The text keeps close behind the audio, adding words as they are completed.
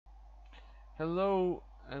Hello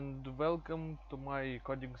and welcome to my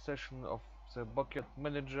coding session of the Bucket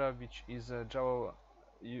Manager, which is a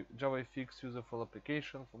JavaFX useful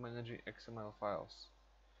application for managing XML files.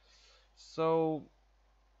 So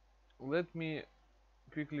let me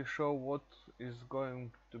quickly show what is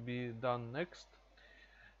going to be done next.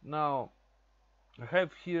 Now I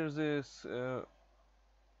have here this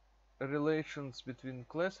relations between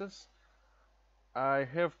classes. I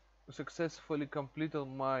have successfully completed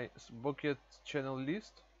my Bucket channel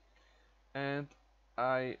list, and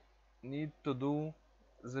I need to do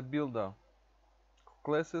the builder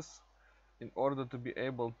classes in order to be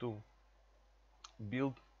able to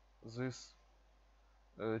build this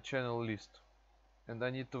channel list, and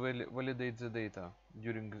I need to validate the data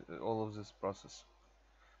during all of this process.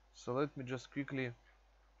 So let me just quickly,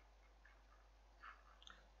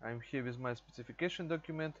 I'm here with my specification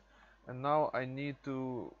document, and now I need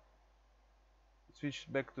to switch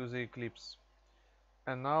back to the Eclipse.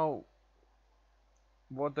 And now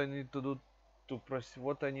what I need to do to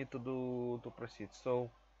proceed.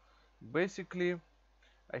 So basically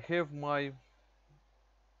I have my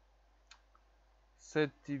set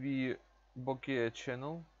BoquetTV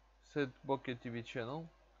channel,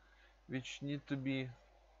 which need to be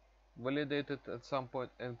validated at some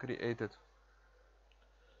point and created.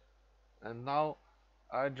 And now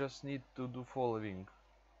I just need to do following.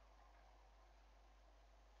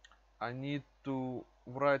 I need to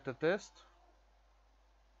write a test.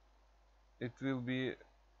 It will be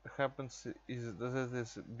happens is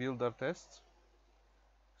this builder test.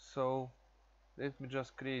 So let me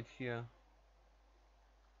just create here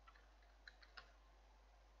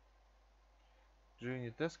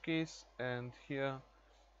JUnit test case, and here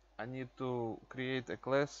I need to create a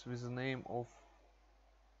class with the name of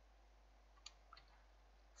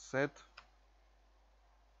set.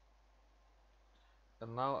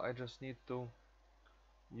 And now I just need to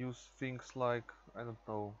use things like, I don't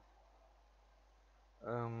know,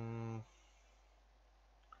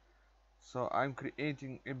 so I'm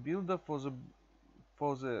creating a builder for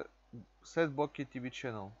the set Bucket TV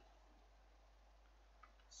channel.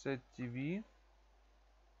 Set TV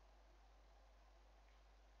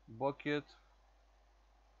Bucket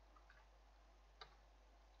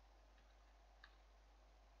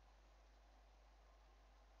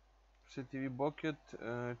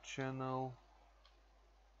channel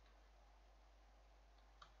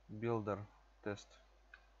builder test.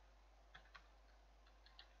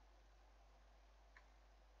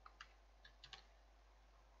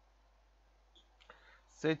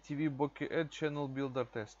 Set TV Bucket channel builder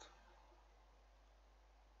test.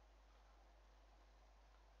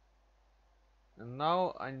 And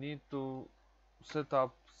now I need to set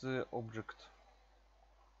up the object,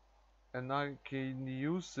 and I can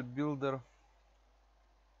use the builder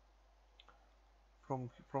from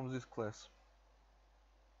this class.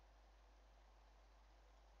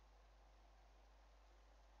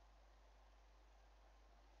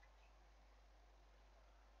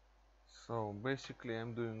 So basically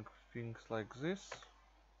I'm doing things like this,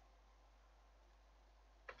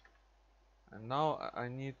 and now I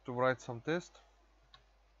need to write some test,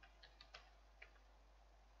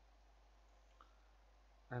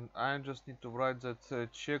 and I just need to write that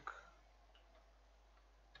check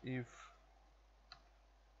if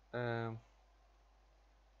um,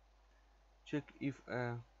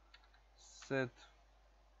 set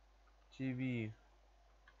TV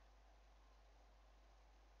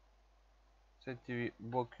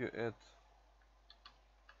Bucket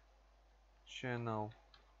channel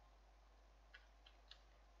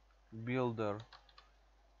builder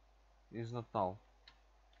is not null.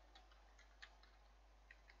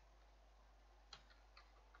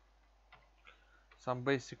 Some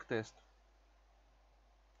basic test,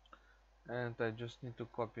 and I just need to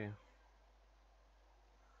copy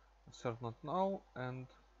assert not null, and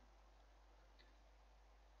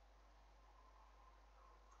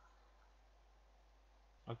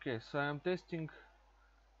okay, so I'm testing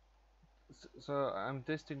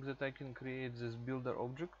that I can create this builder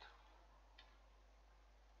object,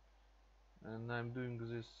 and I'm doing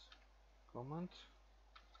this command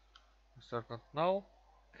assert not null,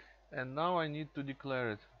 and now I need to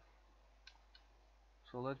declare it.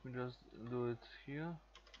 So let me just do it here,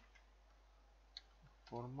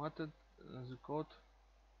 formatted the code,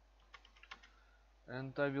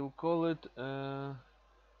 and I will call it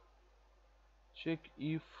check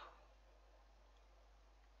if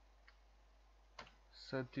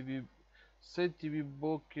set TV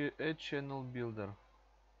Bucket channel builder.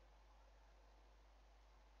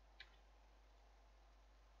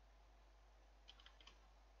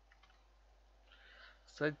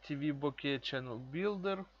 set TV bokeh channel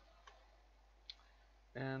builder,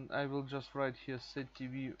 and I will just write here set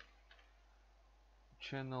TV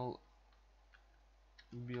channel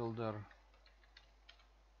builder,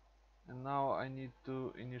 and now I need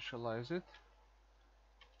to initialize it,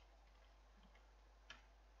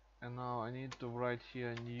 and now I need to write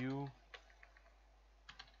here new,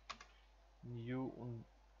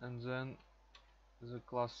 and then the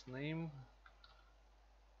class name,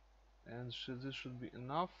 and this should be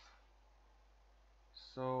enough.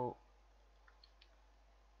 So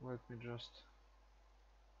let me just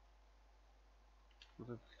put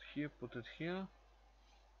it here.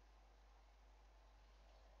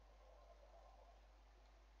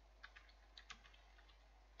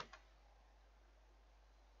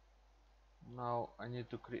 Now I need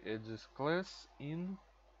to create this class in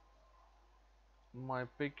my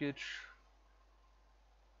package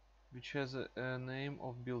which has a name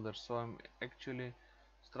of builder. So I'm actually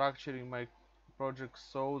structuring my project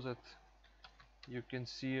so that you can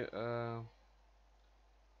see that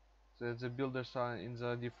the builders are in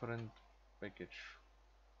the different package.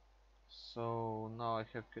 So now I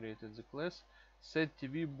have created the class set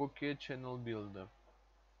TV bokeh channel builder.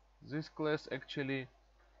 This class actually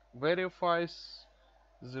verifies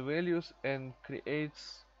the values and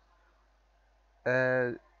creates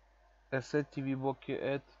a set TV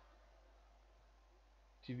bokeh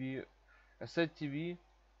TV a set TV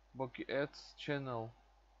bokeh channel.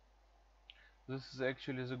 This is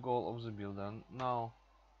actually the goal of the builder. Now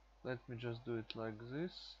let me just do it like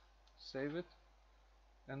this, save it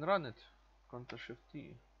and run it. Ctrl Shift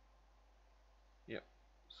T. Yeah,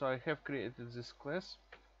 so I have created this class.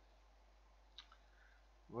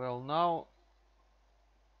 Well, now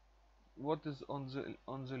what is on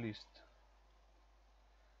the list?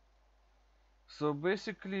 So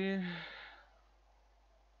basically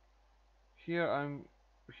here I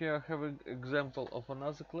have an example of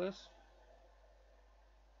another class,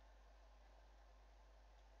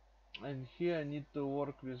 and here I need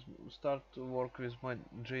to start to work with my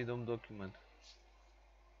JDOM document.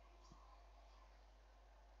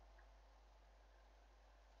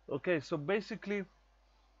 Okay, so basically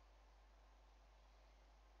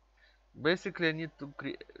I need to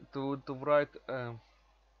create to write a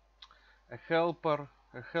helper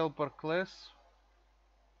class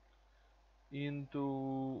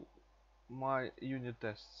into my unit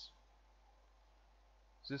tests.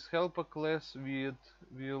 This helper class will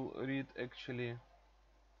read actually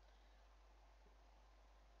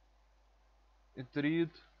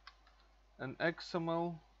an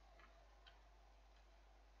XML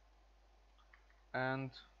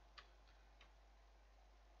and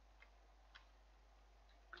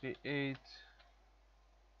create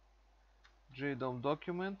JDOM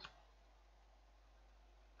document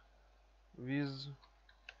with.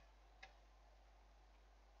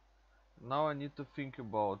 Now I need to think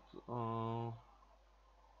about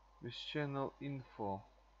with channel info.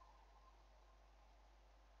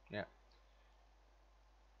 Yeah,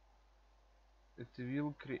 it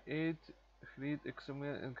will create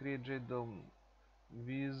XML and create JDOM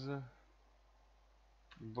with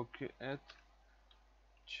Boquet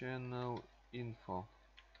channel info.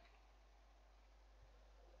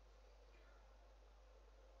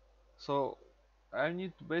 So I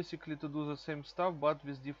need basically to do the same stuff but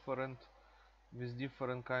with different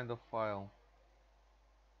kind of file.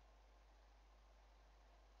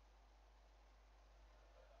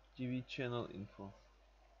 TV channel info.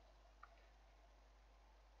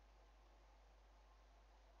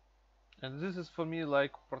 And this is for me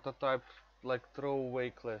like prototype, like throwaway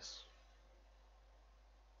class.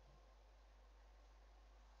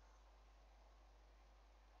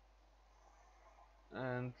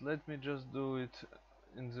 And let me just do it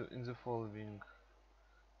in the following.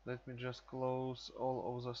 Let me just close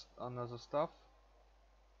all of the another stuff.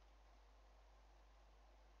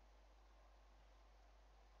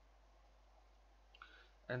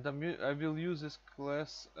 And I will use this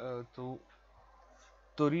class to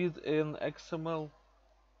read an XML,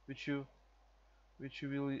 which you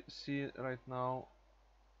will see right now,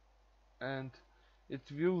 and it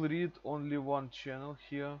will read only one channel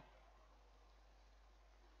here,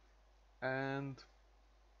 and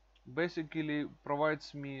basically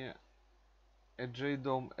provides me a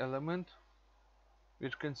JDOM element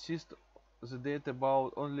which consists the data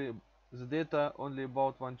only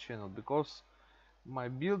about one channel, because my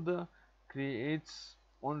builder creates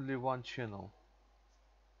only one channel.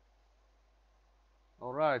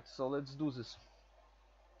 Alright, so let's do this.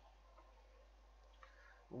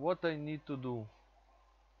 What I need to do,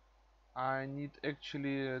 I need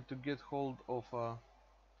actually to get hold of a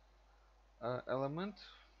element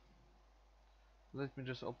Let me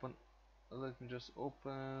just open. Let me just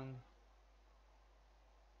open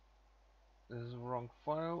this wrong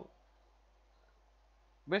file.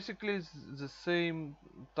 Basically, it's the same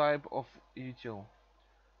type of util.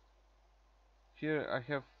 Here I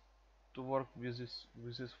have to work with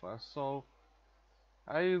this file. So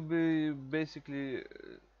I will be basically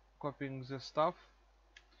copying the stuff.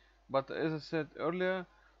 But as I said earlier,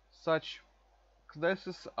 such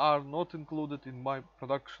classes are not included in my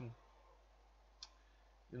production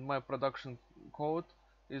code.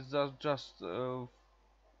 It's just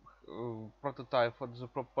prototype for the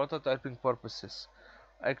prototyping purposes.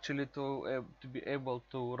 Actually, to be able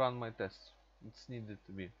to run my tests, it's needed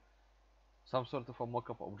to be some sort of a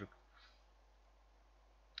mockup object.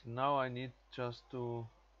 Now I need just to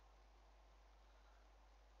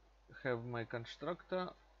have my constructor,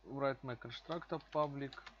 write my constructor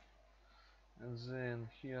public, and then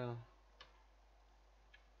here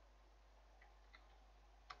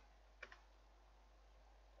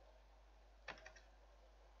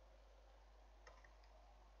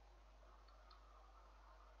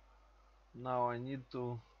now I need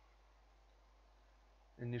to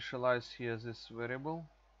initialize here this variable,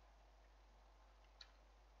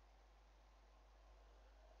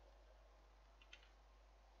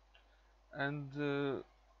 and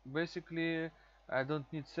basically I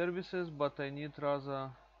don't need services, but I need rather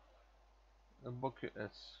a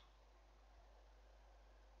buckets.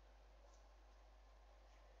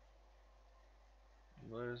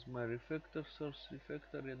 Where is my refactor? Source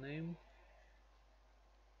refactor rename.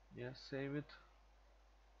 Yeah, save it.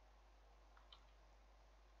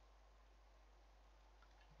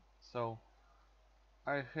 So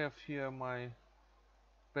I have here my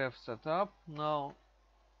path set up. Now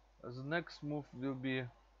the next move will be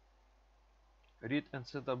read and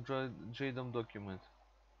set up JDOM document.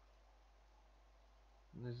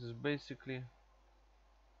 This is basically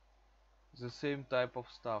the same type of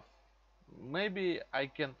stuff. Maybe I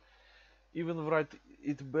can even write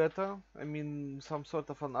it better. I mean, some sort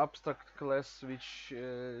of an abstract class which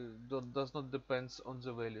does not depend on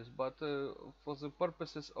the values, but for the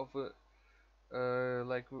purposes of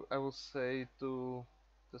like I will say to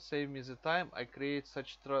save me the time, I create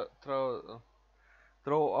such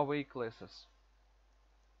throwaway classes.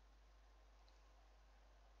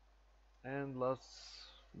 And let's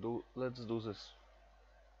do this.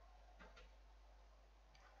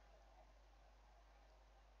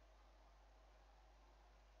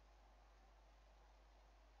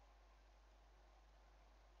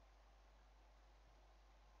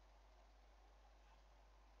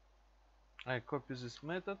 I copy this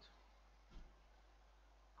method,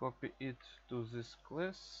 copy it to this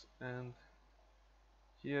class, and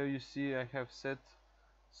here you see I have set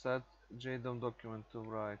JDOM document to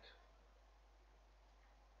write.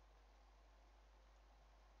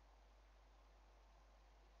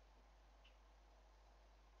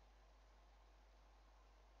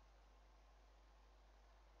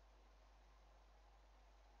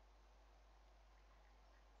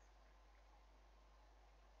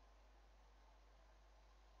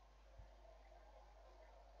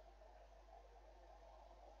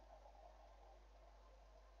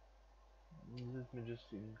 Let me just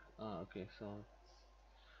think. Okay, so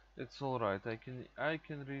it's all right. I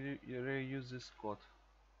can reuse this code.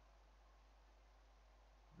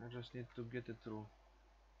 I just need to get it through.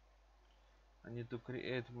 I need to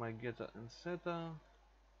create my getter and setter,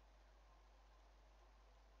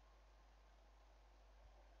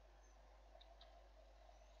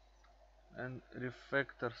 and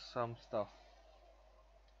refactor some stuff.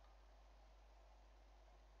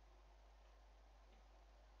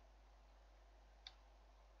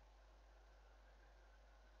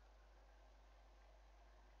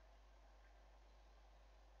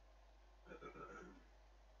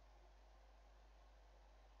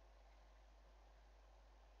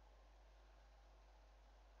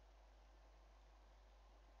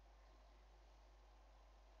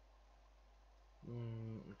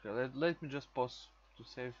 Okay, let me just pause to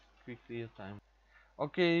save quickly time.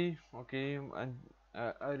 Okay, and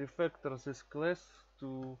I refactor this class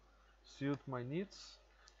to suit my needs.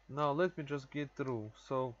 Now let me just get through.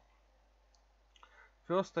 So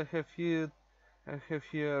first I have here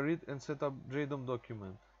read and set up JDOM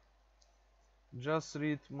document. Just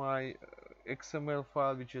read my XML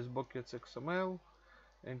file, which is BoquetTvChannels,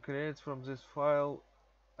 and create from this file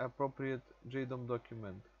appropriate JDOM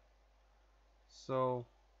document. So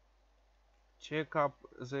check up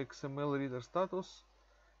the XML reader status.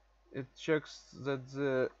 It checks that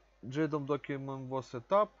the JDOM document was set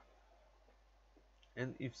up,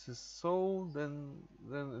 and if this is so, then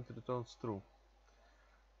it returns true.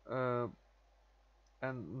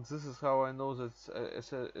 and this is how I know that a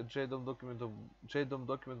JDOM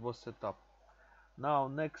document was set up. Now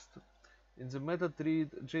next, in the method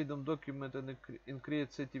read JDOM document and in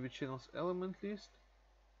create CreatingBuilderForBoquetTvChannels element list,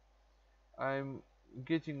 I'm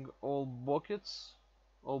getting all buckets,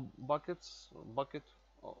 or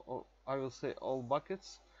I will say all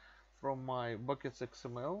buckets from my buckets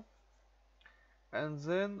XML, and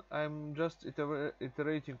then I'm just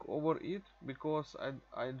iterating over it because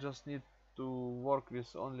I just need to work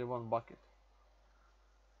with only one bucket.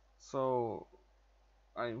 So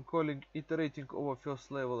I'm calling iterating over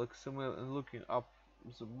first level XML and looking up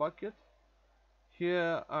the bucket.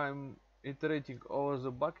 Here I'm iterating over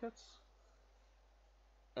the buckets,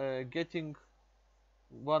 getting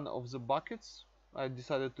one of the buckets. I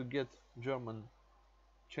decided to get German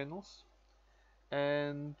channels,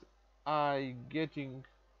 and I getting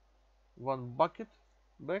one bucket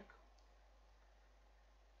back.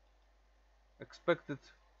 Expected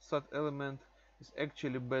stat element is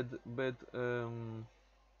actually bad.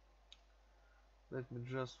 Let me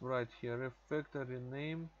just write here refactory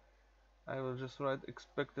name. I will just write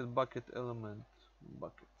expected bucket element.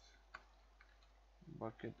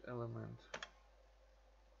 Bucket element.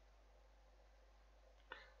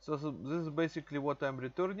 So this is basically what I'm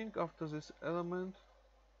returning after this element,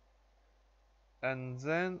 and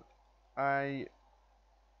then I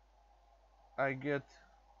get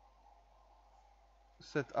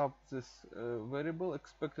set up this variable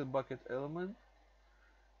expected bucket element,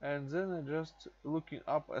 and then I just looking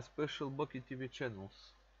up a special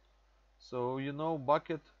BoquetTvChannels. So you know,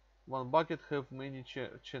 one bucket have many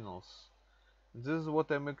channels. This is what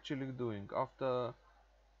I'm actually doing after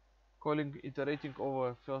calling iterating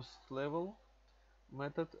over first level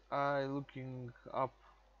method. I looking up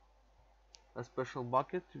a special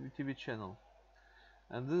bucket TV channel,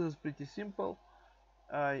 and this is pretty simple.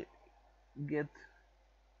 I get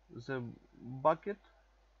the bucket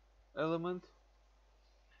element,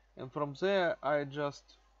 and from there I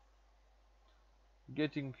just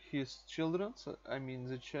getting his children, so I mean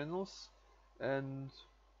the channels, and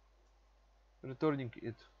returning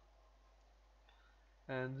it.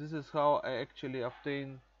 And this is how I actually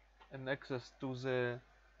obtain an access to the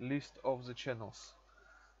list of the channels.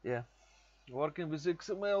 Yeah, working with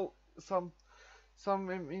XML, some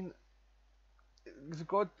I mean the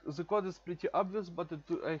code is pretty obvious, but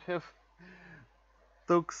I have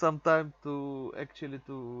took some time to actually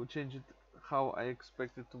to change it how I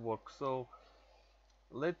expect it to work. So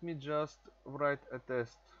let me just write a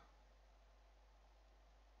test.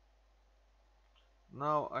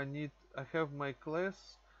 Now I have my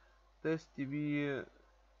class test TV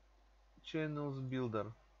channels builder.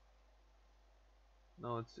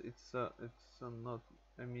 No, it's not.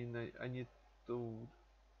 I mean, I need to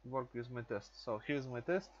work with my test. So here's my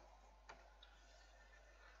test,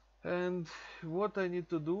 and what I need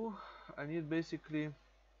to do, I need basically.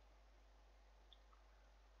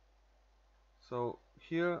 So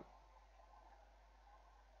here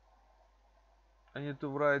I need to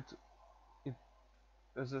write it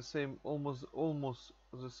as the same, almost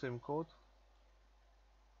the same code.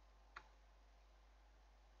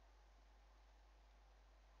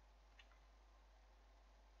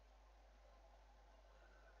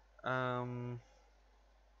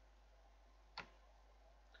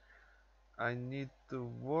 I need to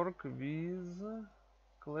work with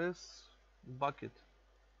class bucket.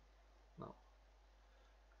 No,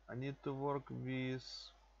 I need to work with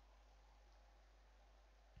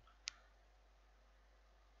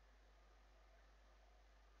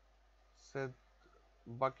set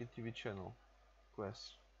bucket TV channel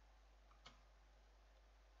class.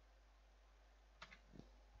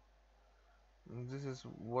 And this is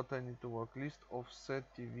what I need to work. List of set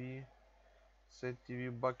TV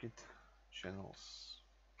bucket channels.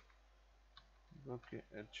 Bucket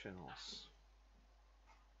channels.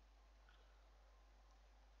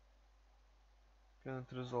 Cannot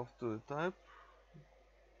resolve to the type.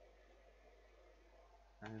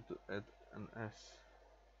 I need to add an S.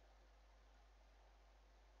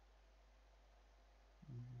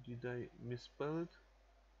 Did I misspell it?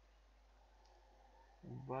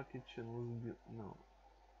 Bucket channels. No.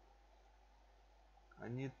 I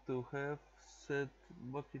need to have set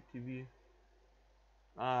bucket TV.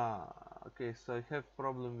 Okay, so I have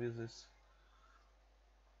problem with this.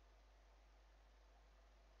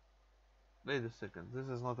 Wait a second, this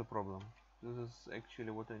is not a problem. This is actually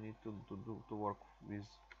what I need to do to work with.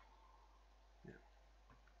 Yeah.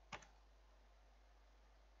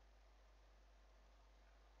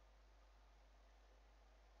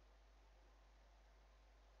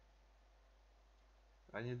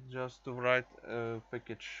 I need just to write a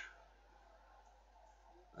package.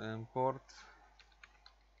 import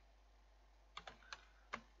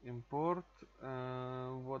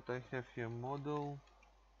what I have here, model,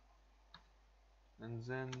 and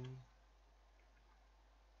then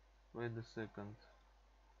wait a second,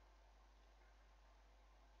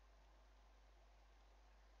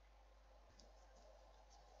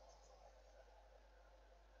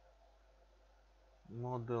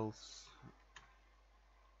 models,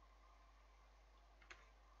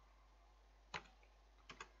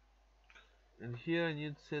 and here I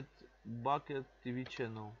need set bucket TV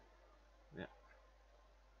channel. Yeah.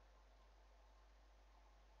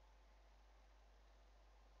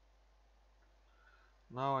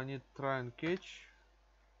 Now I need try and catch,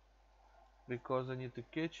 because I need to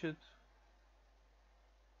catch it.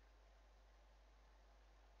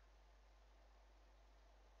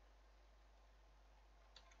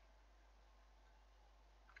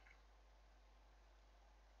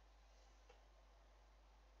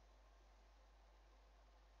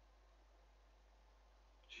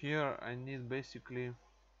 Here I need basically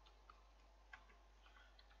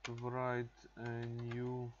to write a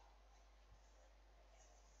new,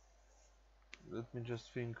 let me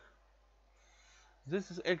just think. This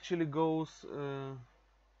is actually goes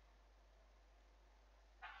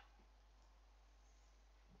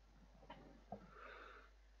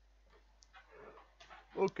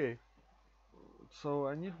okay, so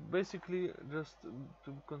I need basically just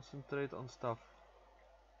to concentrate on stuff.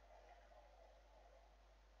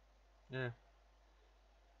 Yeah,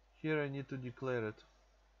 here I need to declare it.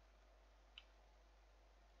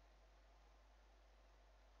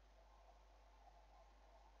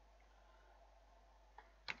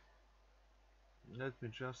 Let me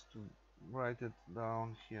just write it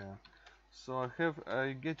down here. So I have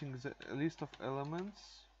getting the list of elements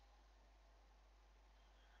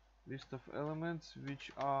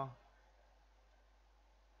which are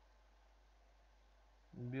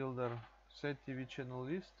builder set TV channel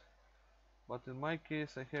list, but in my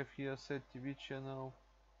case I have here set TV channel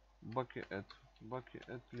bucket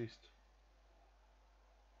list.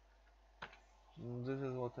 This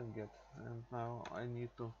is what I get, and now I need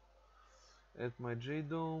to add my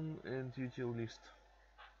JDOM and util list.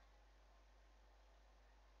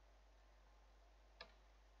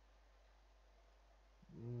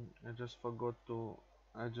 I just forgot to,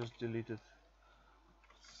 I just deleted.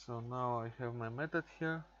 So now I have my method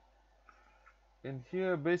here, and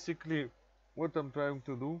here basically what I'm trying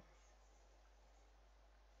to do,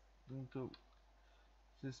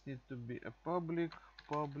 this needs to be a public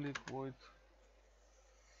void,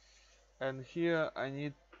 and here I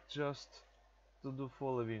need just to do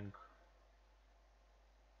following.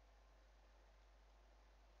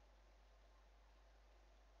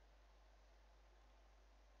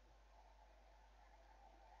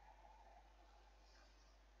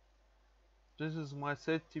 This is my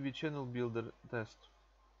set TV channel builder test.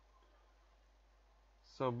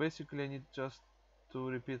 So basically I need just to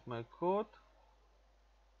repeat my code.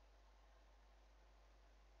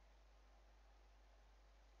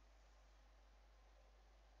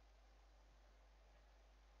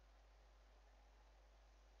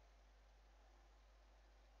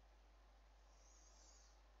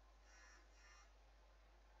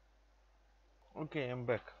 Okay, I'm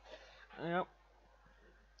back. Yeah,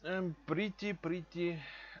 I'm pretty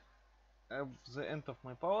at the end of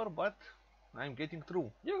my power, but I'm getting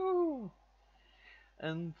through. Yoo!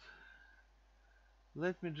 And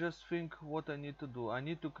let me just think what I need to do. I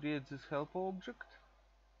need to create this helper object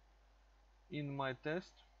in my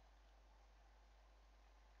test.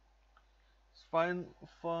 It's fine,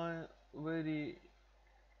 very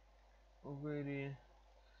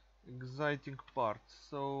exciting part.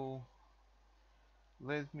 So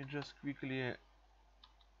let me just quickly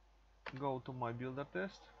go to my builder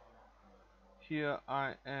test. Here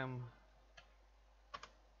I am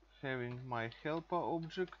having my helper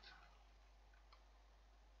object.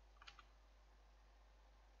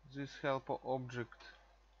 This helper object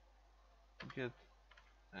get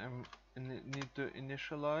need to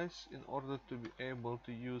initialize in order to be able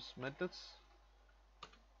to use methods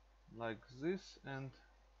like this, and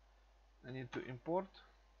I need to import.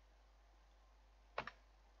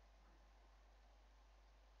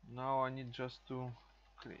 Now I need just to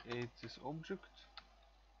create this object,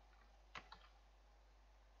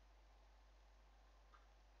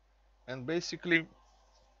 and basically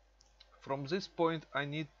from this point I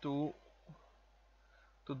need to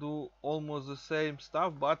do almost the same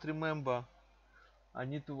stuff, but remember I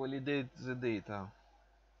need to validate the data.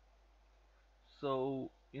 So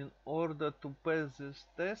in order to pass this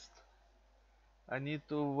test I need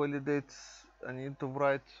to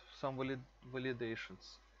write some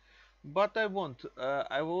validations. but I want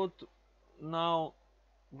now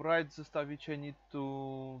write the stuff which I need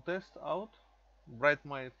to test out, write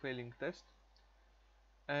my failing test,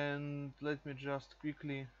 and let me just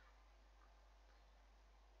quickly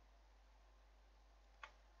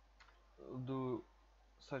do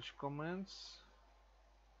such comments.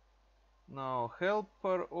 Now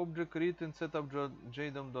helper object read and set up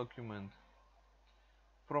JDOM document.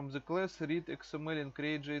 From the class read XML and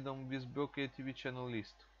create JDOM with BoquetTvChannel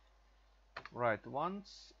list. Write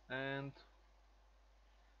once, and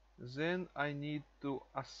then I need to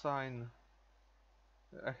assign.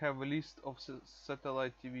 I have a list of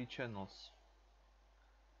satellite TV channels.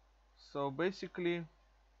 So basically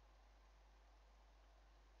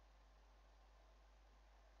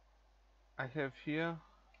I have here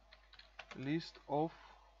list of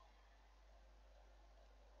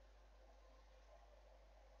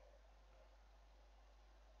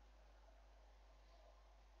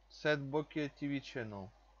set Bokeh TV channel.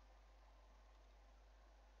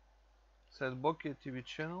 Set Bokeh TV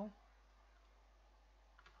channel.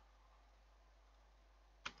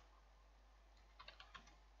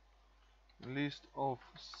 List of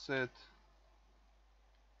set.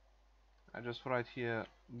 I just write here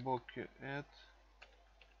Bokeh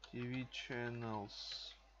TV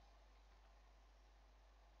channels.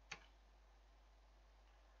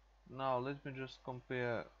 Now let me just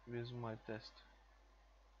compare with my test.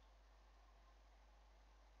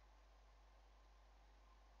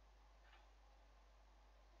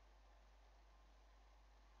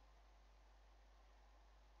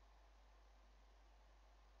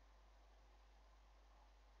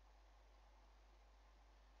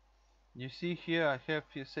 You see here I have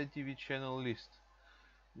a set TV channel list,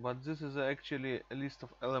 but this is actually a list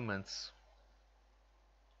of elements.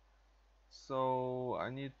 So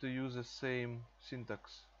I need to use the same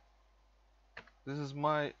syntax. This is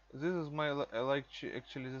my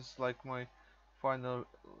actually this is like my final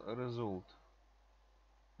result,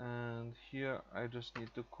 and here I just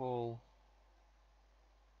need to call.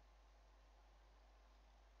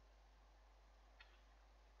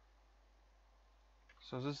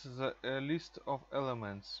 So this is a list of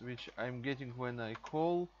elements which I'm getting when I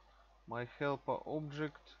call my helper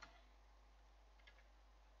object,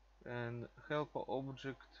 and helper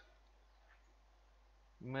object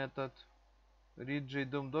method read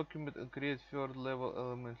JDOM document and create third level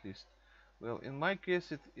element list. Well, in my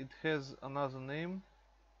case it has another name.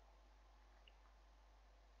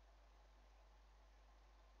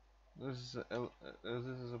 This is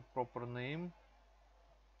a proper name,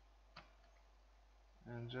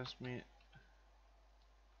 and just me.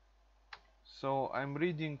 So I'm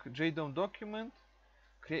reading JDOM document,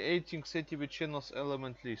 creating CreatingBuilderforBoquetTvChannels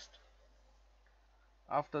element list.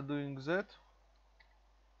 After doing that,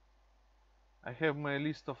 I have my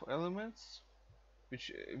list of elements,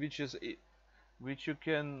 which you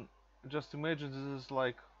can just imagine. This is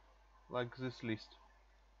like this list.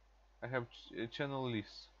 I have channel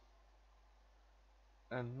lists,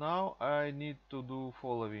 and now I need to do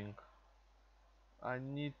following. I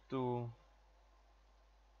need to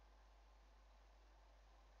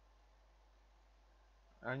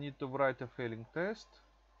write a failing test,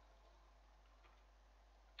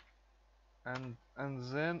 and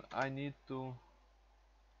then I need to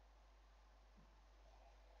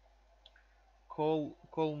call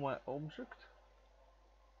my object,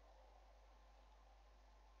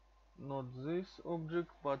 not this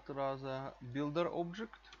object but rather builder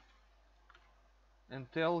object, and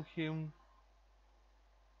tell him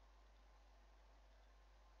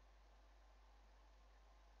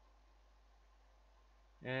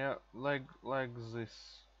like this.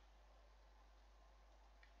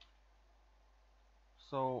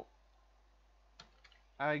 So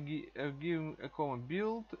I give a command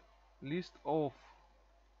build list of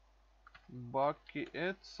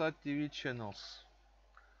BoquetTvChannels,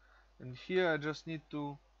 and here I just need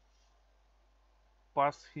to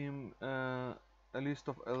pass him a list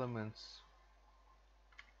of elements.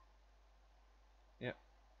 Yeah.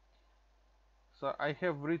 So I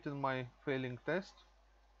have written my failing test.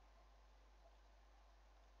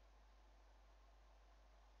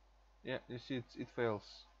 Yeah, you see it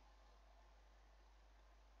fails.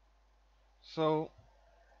 So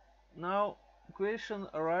now question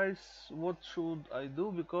arises, what should I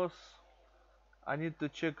do, because I need to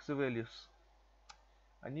check the values.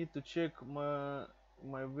 I need to check my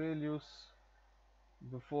values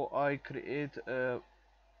before I create a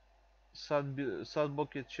sad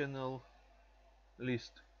bucket channel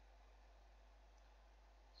list.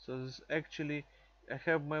 So this actually, I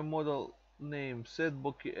have my model name set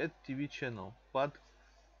bucket TV channel, but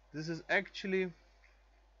this is actually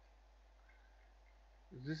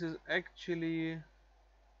This is actually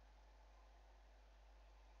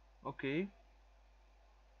okay.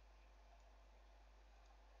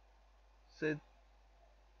 Set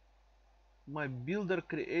my builder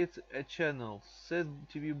creates a channel. Set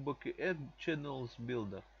TV Bucket channels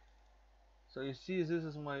builder. So you see, this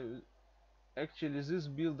is my actually this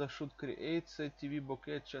builder should create set TV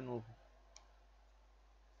Bucket channel.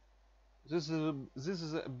 This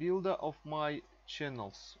is a builder of my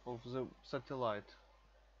channels of the satellite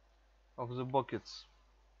of the buckets.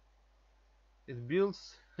 It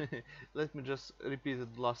builds. Let me just repeat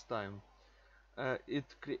it last time. It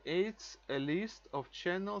creates a list of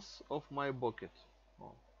channels of my bucket.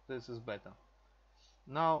 Oh, this is better.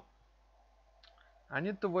 Now I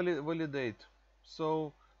need to validate.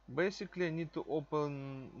 So basically I need to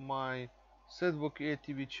open my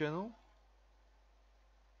SetBoquetTV channel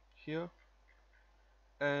here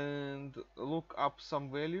and look up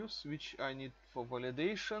some values which I need for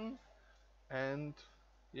validation, and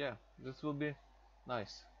yeah, this will be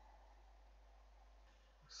nice.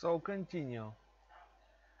 So continue.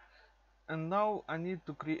 And now I need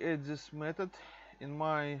to create this method in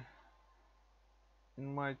my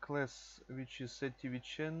class, which is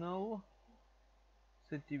setTVChannel.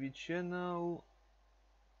 setTVChannel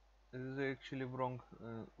is actually wrong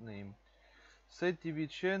name.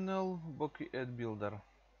 setTVChannel BoquetBuilder,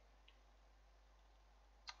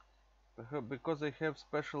 because I have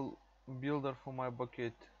special builder for my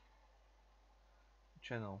Bucket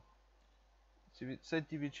channel.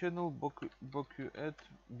 setTVChannel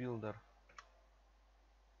BoquetBuilder,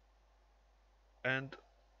 and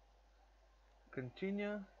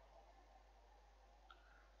continue.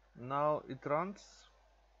 Now it runs.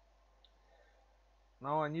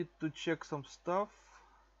 Now I need to check some stuff.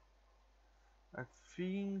 I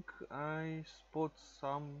think I spot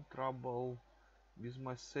some trouble with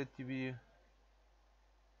my setTV.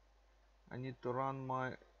 I need to run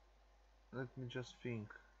my, let me just think.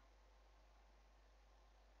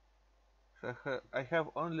 I have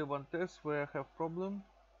only one test where I have problem,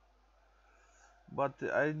 but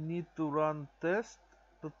I need to run test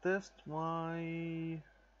to test my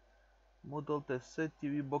model test,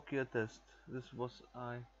 setTV Bucket test. This was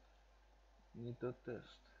I need to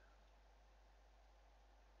test.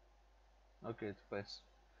 Okay, it passed.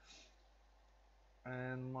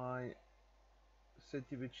 And my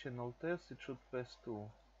setTV channel test, it should pass too.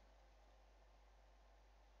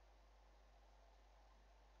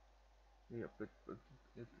 Yep,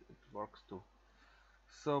 it works too.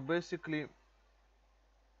 So basically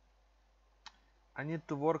I need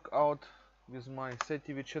to work out with my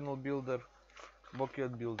setTV channel builder,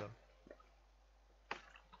 Bucket builder.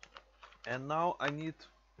 And now I need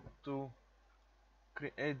to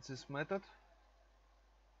create this method.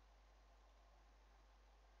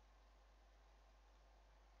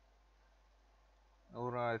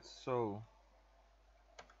 Alright, so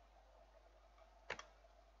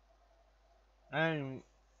I'm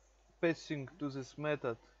passing to this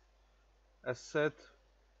method a set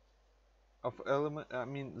of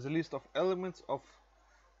the list of elements of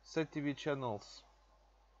setTV channels.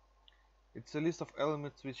 It's a list of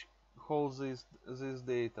elements which holds this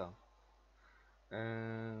data.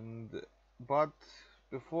 And but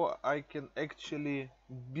before I can actually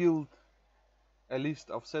build a list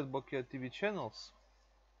of SetBoquetTV channels,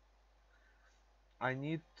 I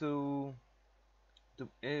need to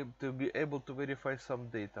be able to verify some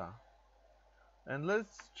data. And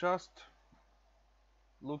let's just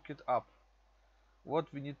look it up,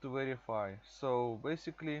 what we need to verify. So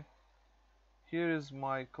basically here is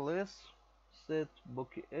my class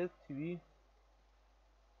SetBoquetTV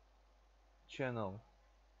channel.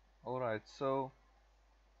 Alright, so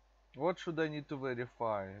what should I need to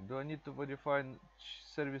verify? Do I need to verify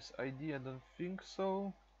service ID? I don't think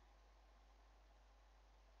so.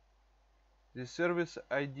 The service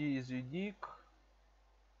ID is unique.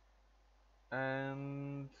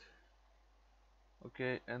 And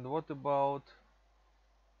okay, and what about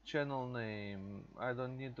channel name? I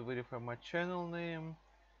don't need to verify my channel name.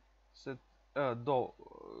 Set do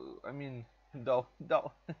I mean do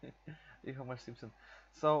Homer Simpson.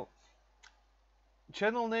 So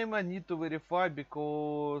channel name I need to verify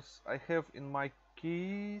because I have in my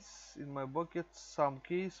case, in my bucket, some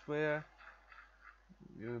case where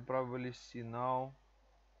you will probably see now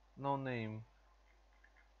no name.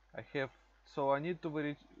 I have, so I need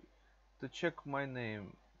to check my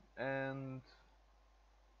name, and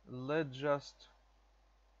let's just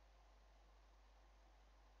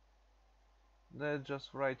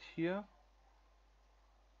write here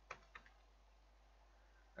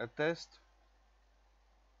a test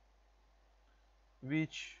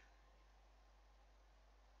which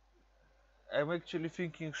I'm actually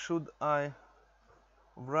thinking, should I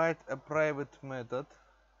write a private method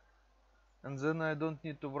and then I don't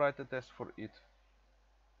need to write a test for it,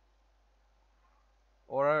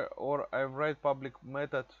 or I write public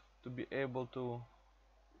method to be able to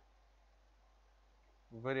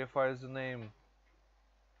verify the name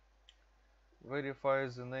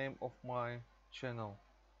of my channel.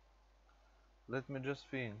 Let me just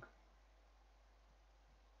think.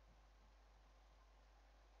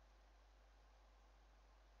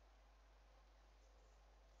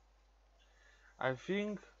 I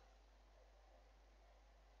think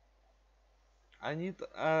I need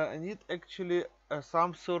actually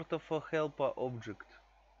some sort of a helper object.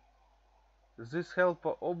 This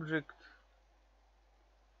helper object,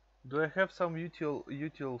 do I have some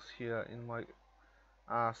utils here in my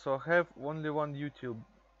so I have only one util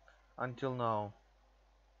until now,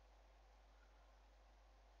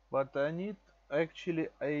 but I need actually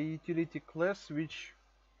a utility class which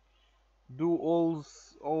do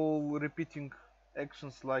all repeating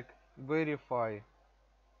actions like verify.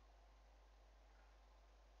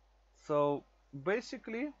 So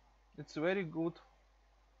basically it's very good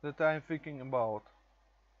that I'm thinking about,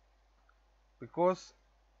 because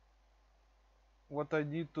what I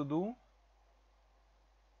need to do,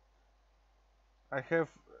 I have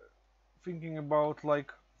thinking about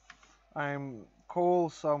like I'm call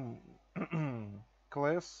some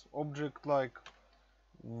class object like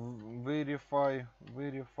verify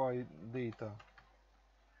data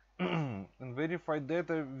and verify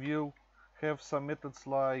data will have some methods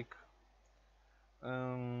like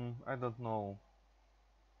I don't know,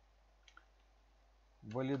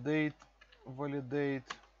 validate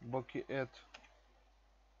bucket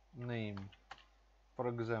name, for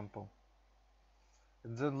example,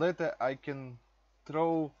 and then later I can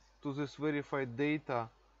throw to this verified data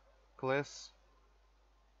class,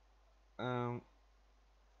 I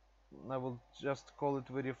will just call it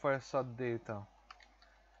verify sat data,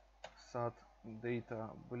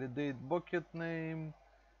 validate bucket name,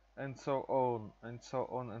 and so on and so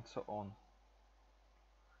on and so on.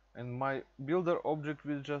 And my builder object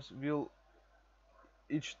will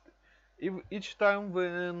each time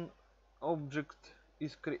when an object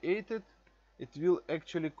is created, it will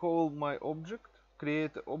actually call my object,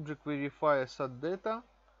 create object verify sat data,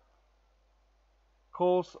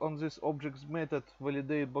 calls on this object's method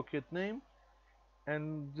validate bucket name,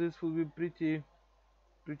 and this will be pretty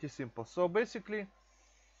simple. So basically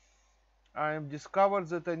I discovered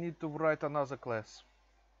that I need to write another class.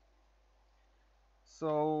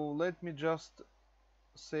 So let me just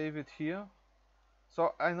save it here.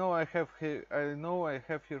 So I know I have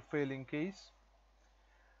here failing case,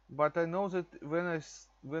 but I know that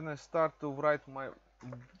when I start to write my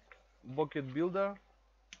bucket builder,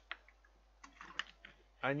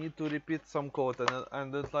 I need to repeat some code, and I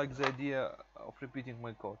don't like the idea of repeating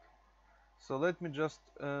my code. So let me just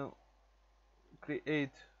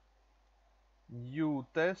create new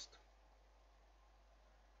test.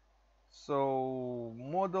 So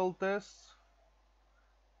model test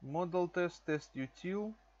test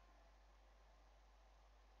util,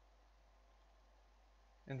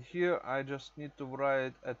 and here I just need to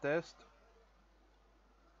write a test.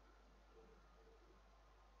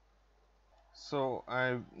 So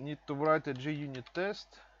I need to write a JUnit test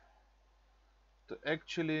to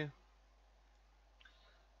actually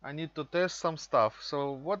I need to test some stuff.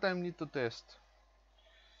 So what I need to test?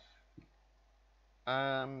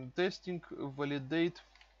 I'm testing validate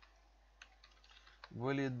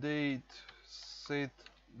set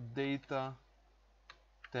data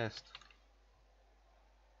test.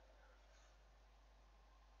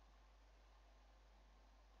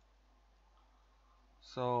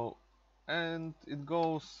 So, and it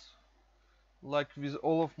goes like with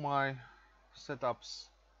all of my setups.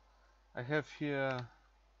 I have here,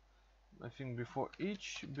 I think before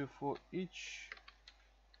each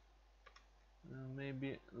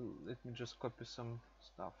maybe let me just copy some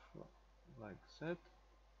stuff like that.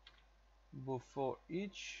 Before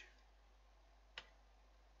each,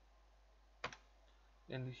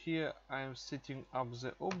 and here I am setting up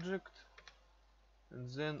the object, and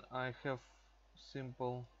then I have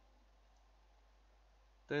simple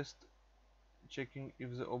test checking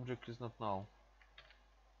if the object is not null.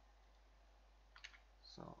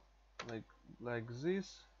 So like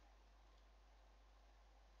this,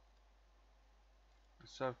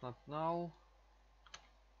 start not null,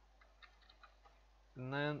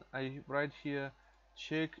 and then I write here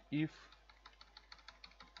check if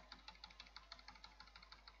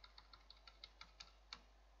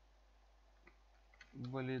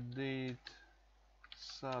validate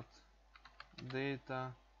sat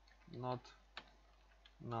data not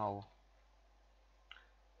null.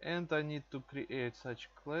 And I need to create such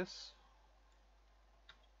class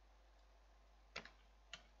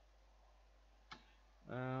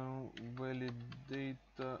validate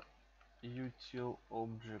util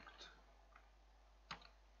object.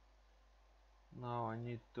 Now I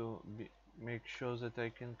need to make sure that I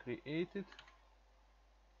can create it.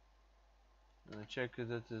 And check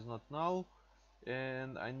that it is not null,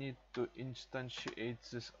 and I need to instantiate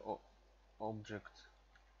this object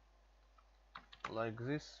like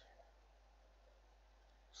this.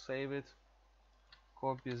 Save it,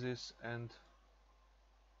 copy this, and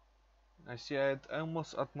I see it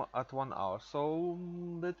almost at 1 hour. So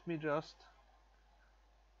let me just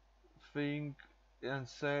think and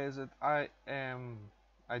say that I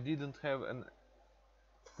didn't have a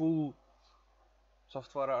full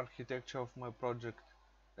software architecture of my project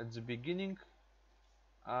at the beginning.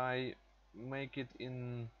 I make it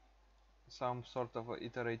in some sort of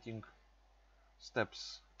iterating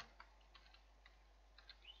steps,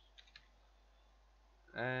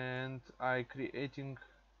 and I creating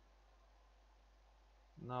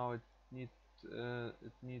now it need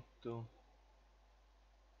to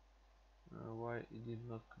why it did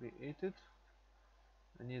not create it.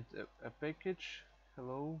 I need a package.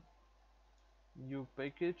 Hello, new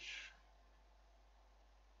package.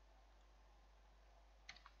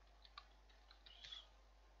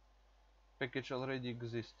 Package already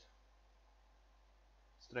exists.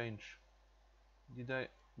 Strange. I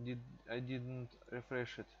didn't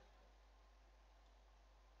refresh it.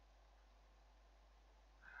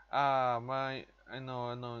 I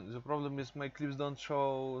know. The problem is my clips don't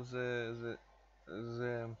show the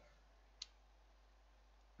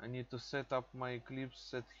I need to set up my clips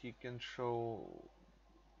that he can show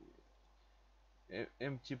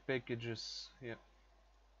empty packages. Yeah.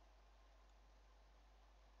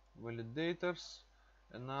 Validators,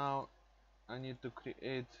 and now I need to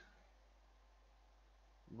create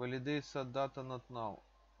validate set data not now.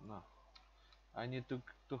 No. I need to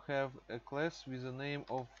have a class with the name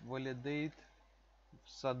of validate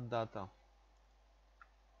set data.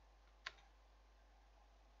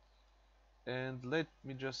 And let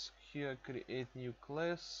me just here create new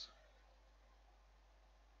class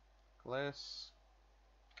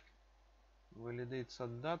validate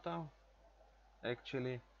set data.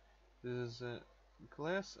 Actually this is a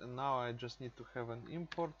class, and now I just need to have an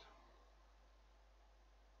import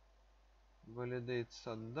validate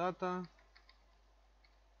set data.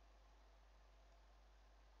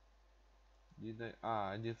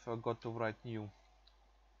 I did forgot to write new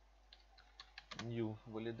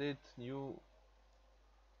validate new,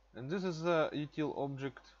 and this is a util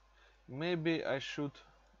object. Maybe I should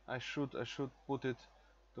put it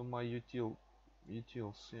to my utils.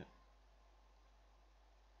 Yeah,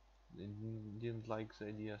 didn't like the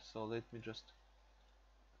idea, so let me just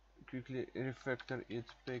quickly refactor it.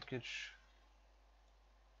 Package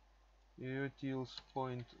utils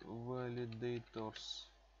point validators.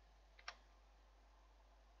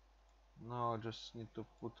 Now I just need to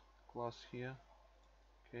put class here.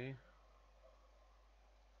 Okay,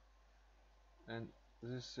 and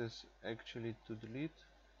this is actually to delete,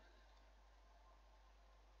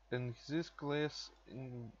 and this class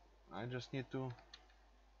I just need to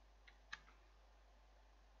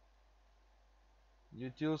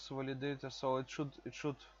utils validator, so it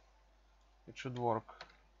should work.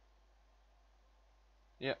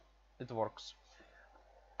 Yeah, it works,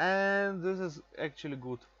 and this is actually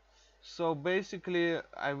good. So basically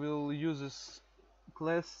I will use this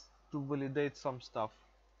class to validate some stuff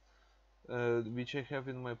which I have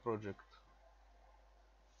in my project,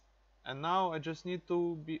 and now I just need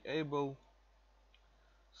to be able,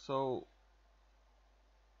 so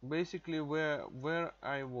basically where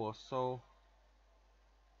I was, so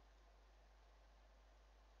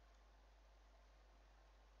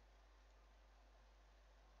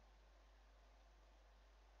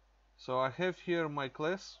I have here my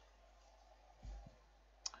class,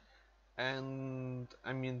 and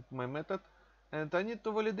I mean my method, and I need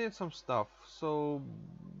to validate some stuff. So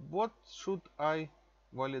what should I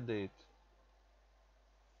validate?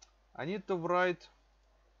 I need to write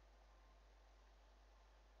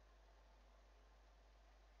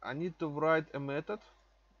a method,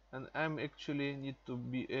 and I'm actually need to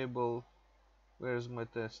be able, where's my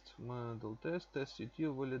test model test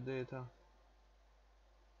util validator.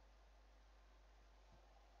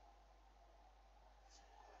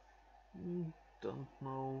 Don't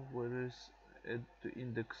know where is add to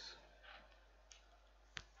index,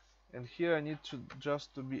 and here I need to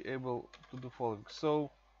just to be able to do following.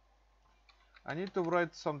 So I need to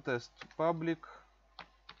write some test public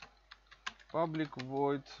public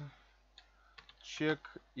void check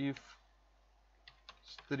if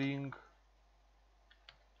string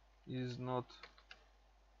is not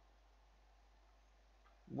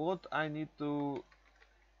what I need to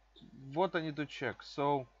check.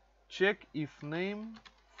 So check if name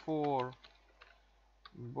for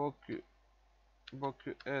Boquet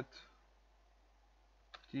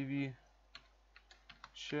TV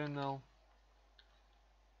channel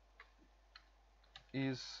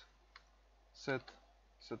is set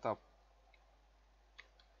up.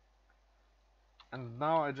 And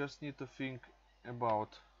now I just need to think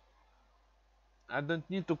about, I don't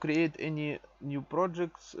need to create any new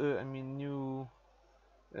projects, new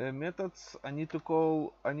methods. I need to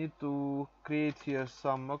create here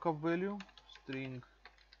some mockup value, string.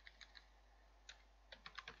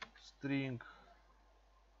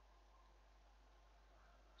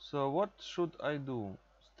 So what should I do?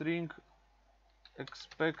 String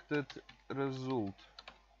expected result.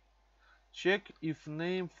 Check if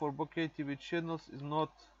name for BoquetTvChannels is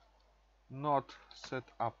not set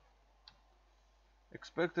up.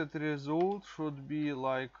 Expected result should be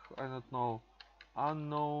like, I don't know,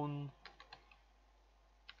 unknown.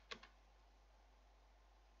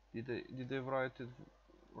 Did I write it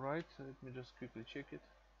right? Let me just quickly check it.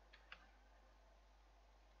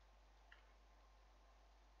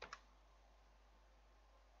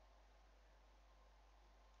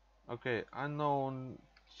 Okay, unknown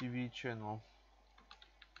TV channel.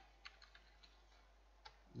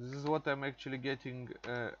 This is what I'm actually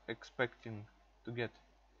expecting to get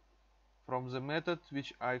from the method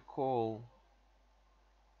which I call.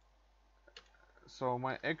 So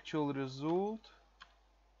my actual result,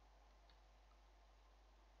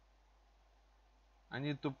 I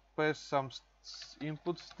need to pass some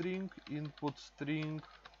input string,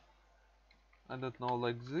 I don't know,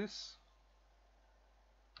 like this,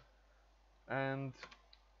 and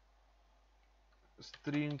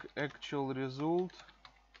string actual result.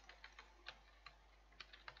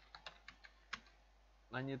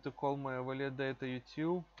 I need to call my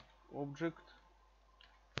validateUtil object,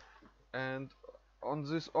 and on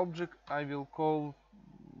this object I will call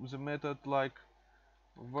the method like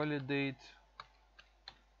validate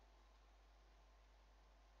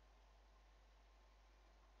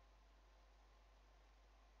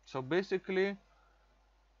so basically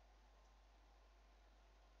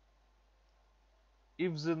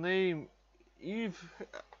if the name if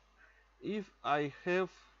I have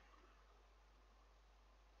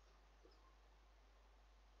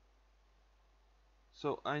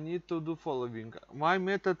so I need to do following my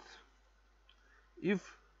method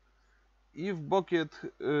if Boquet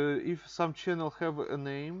if some channel have a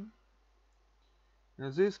name.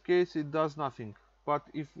 In this case it does nothing, but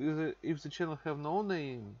if the channel have no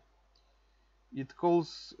name, it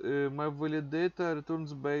calls my validator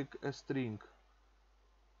returns back a string.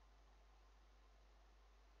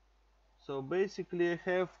 So basically I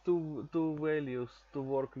have two values to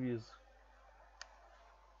work with.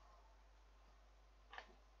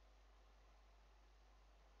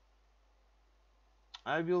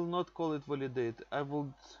 I will not call it validate. I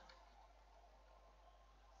will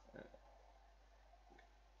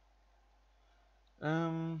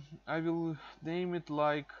name it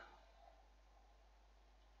like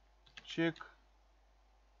check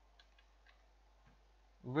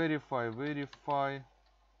verify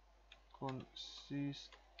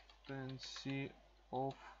consistency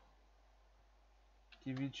of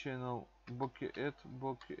TV channel Boquet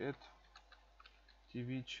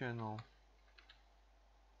TV channel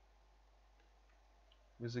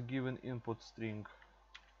with a given input string.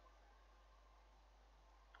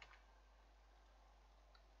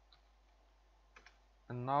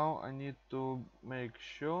 And now I need to make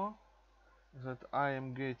sure that I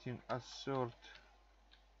am getting assert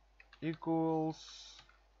equals,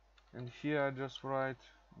 and here I just write,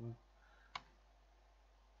 I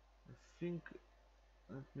think,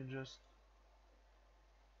 let me just,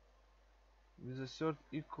 with assert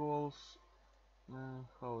equals,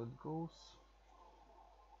 how it goes.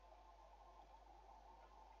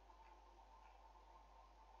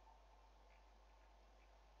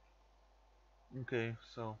 Okay,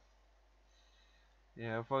 so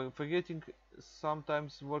yeah, forgetting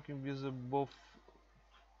sometimes working with both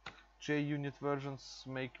JUnit versions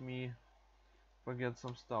make me forget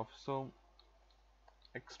some stuff. So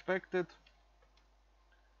expected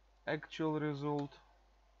actual result,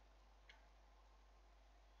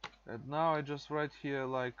 and now I just write here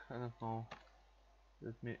like, I don't know,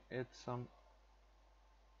 let me add some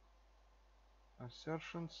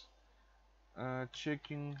assertions,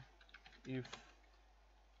 checking if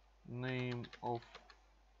name of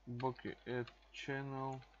Bokeh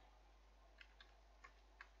channel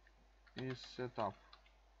is set up.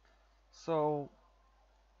 So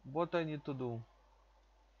what I need to do,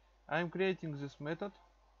 I'm creating this method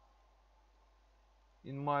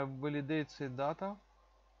in my validate set data.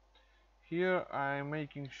 Here I'm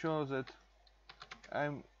making sure that I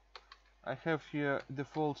have here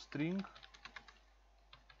default string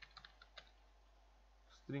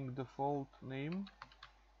default name,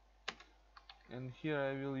 and here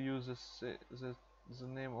I will use the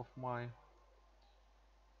name of my,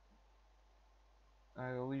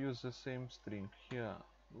 I will use the same string here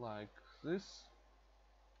like this.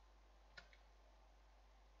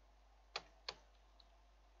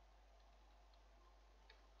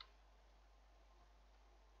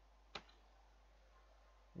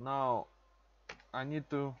 Now I need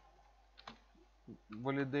to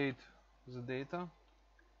validate the data.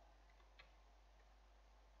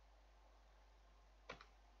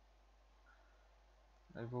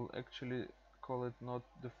 I will actually call it not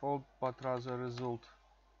default but rather result.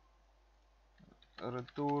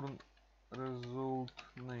 Return result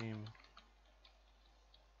name.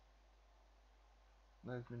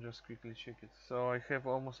 Let me just quickly check it. So I have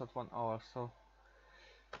almost at 1 hour. So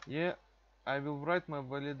yeah, I will write my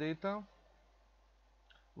validator.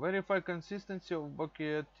 Verify consistency of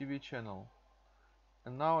Bokeh TV channel.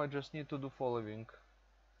 And now I just need to do following.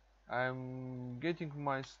 I'm getting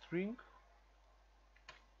my string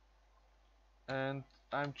and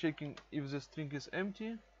I'm checking if the string is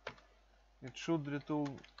empty. It should return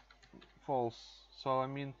false. So I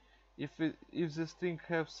mean, if the string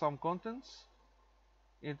has some contents,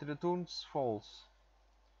 it returns false.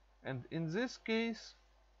 And in this case,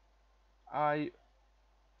 I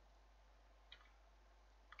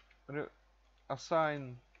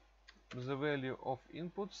assign the value of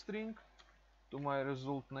input string to my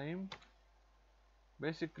result name.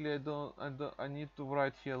 Basically, I need to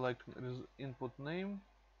write here like input name.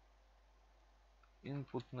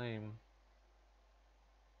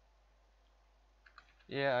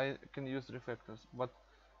 Yeah, I can use refactors, but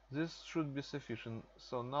this should be sufficient.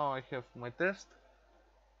 So now I have my test.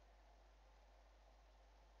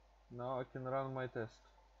 Now I can run my test.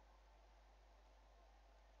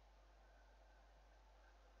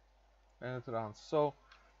 And it runs. So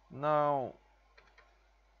now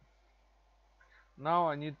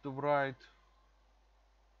I need to write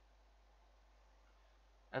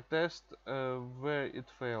a test where it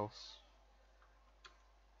fails,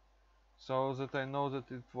 so that I know that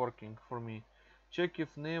it's working for me. Check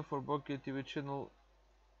if name for Bokeh TV channel.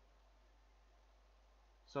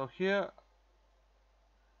 So here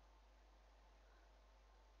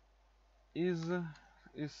is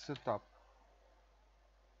set up,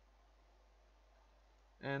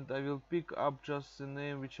 and I will pick up just the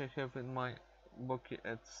name which I have in my Bokeh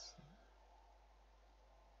ads.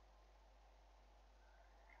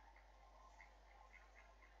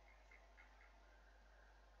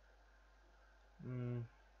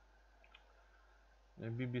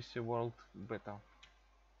 BBC World Beta.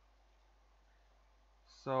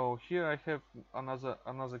 So here I have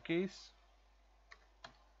another case,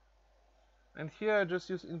 and here I just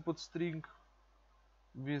use input string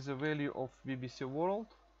with the value of BBC World.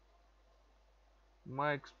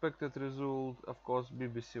 My expected result, of course,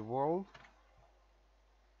 BBC World,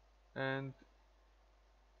 and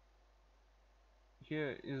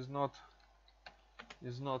here is not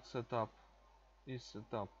set up, is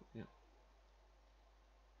set up, yeah,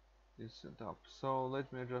 is set up. So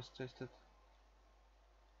let me just test it.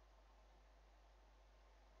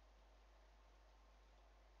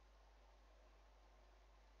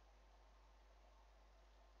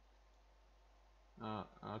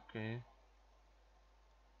 Okay,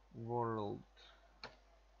 world.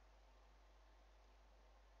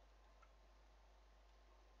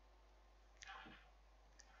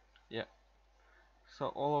 Yeah, so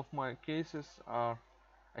all of my cases are,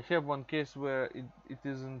 I have one case where it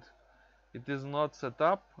is not set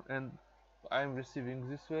up and I'm receiving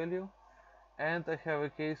this value, and I have a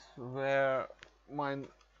case where my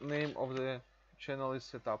name of the channel is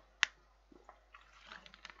set up.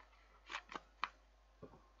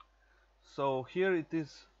 So here it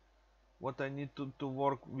is what I need to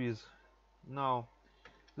work with. Now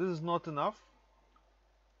this is not enough.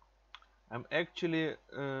 I'm actually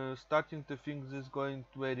starting to think this is going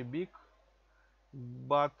very big,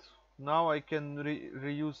 but now I can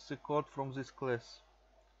reuse the code from this class,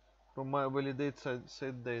 from my validate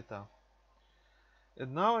set data.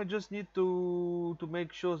 And now I just need to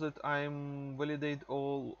make sure that I'm validate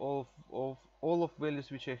all of values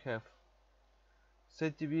which I have.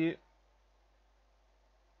 Set TV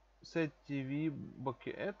set TV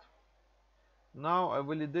Bucket. Now I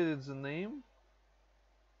validated the name.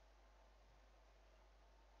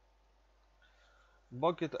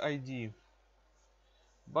 Bucket ID.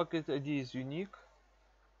 Bucket ID is unique,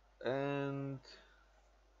 and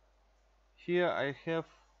here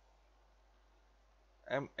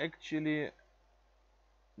I'm actually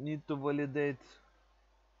need to validate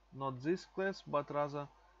not this class but rather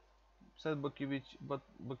set Bucket.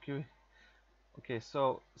 Okay,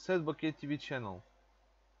 so set Bucket TV channel.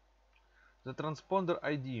 The transponder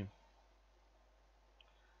ID,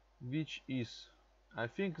 which is, I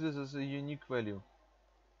think this is a unique value.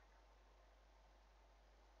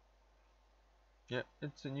 Yeah,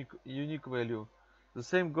 it's a unique value. The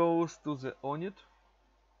same goes to the onIt.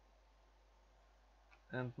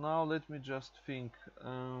 And now let me just think.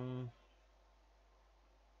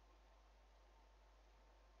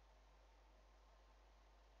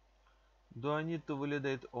 Do I need to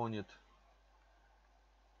validate onIt?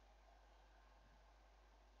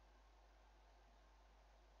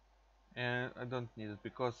 And I don't need it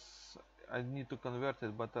because I need to convert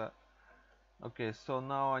it. But okay, so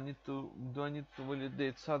now do I need to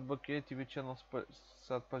validate SAT BoquetTvChannels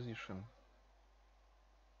SAT position?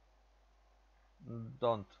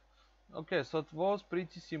 Don't. Okay, so it was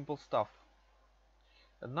pretty simple stuff.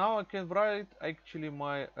 And now I can write actually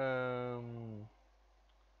my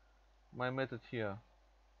method here.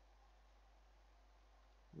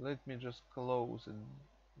 Let me just close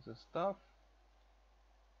the stuff.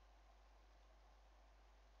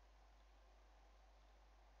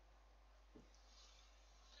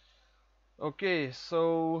 Okay,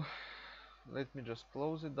 so let me just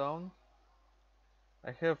close it down.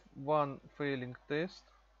 I have one failing test,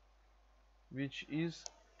 which is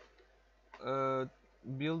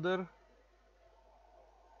builder.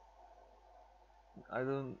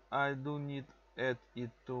 I do need add it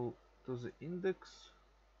to the index.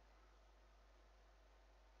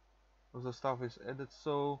 The stuff is added.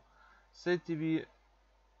 So set TV.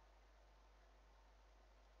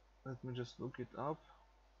 Let me just look it up.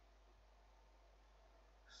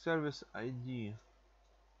 Service ID.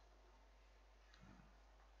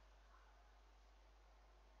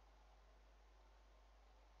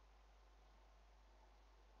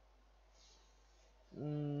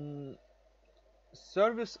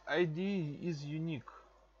 Service ID is unique.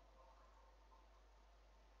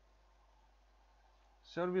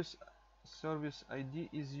 Service ID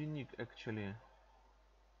is unique actually.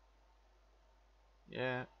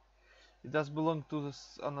 Yeah, it does belong to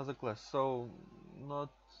this another class. So not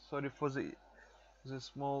sorry for the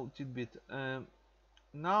small tidbit.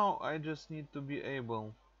 Now I just need to be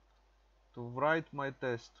able to write my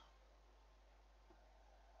test.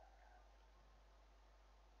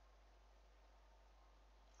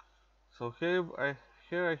 So here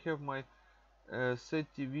I have my set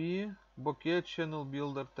TV Bokeh channel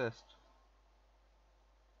builder test.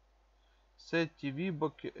 Set TV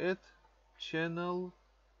Bokeh channel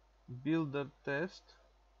builder test.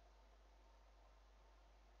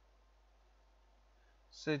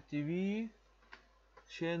 Set TV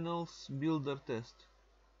channels builder test.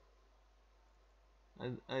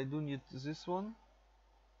 I do need this one,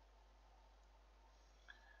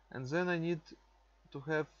 and then I need to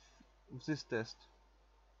have this test.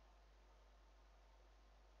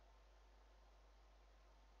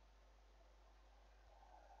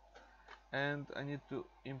 And I need to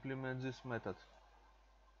implement this method.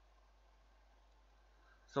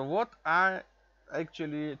 So what I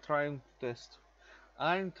actually trying to test?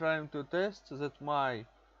 I'm trying to test that my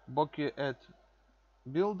Bokeh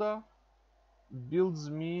builder builds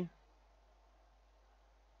me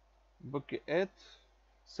Bokeh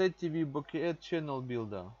set TV Bokeh channel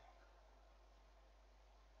builder.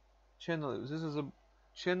 This is a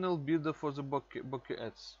channel builder for the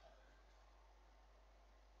Bokehs.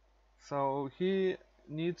 So he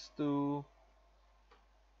needs to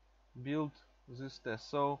build this test.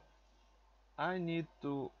 So I need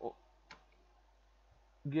to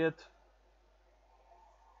get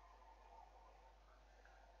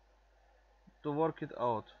to work it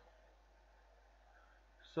out.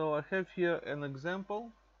 So I have here an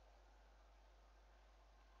example.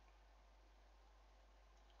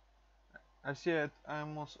 I see it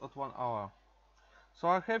almost at 1 hour. So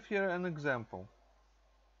I have here an example.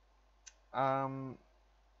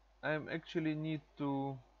 I actually need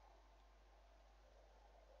to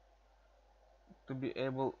be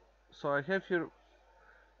able. So I have here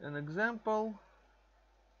an example.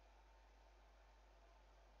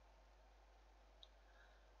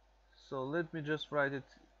 So let me just write it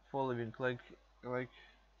following like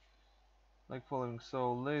following.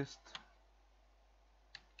 So list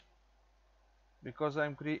because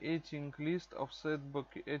I'm creating list of set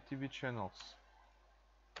BoquetTvChannels,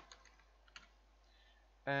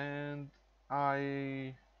 and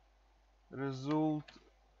I result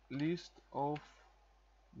list of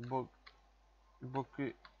Bo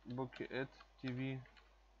BoquetTv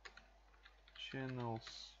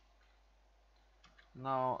channels.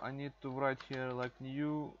 Now I need to write here like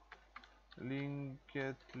new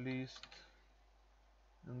linked list,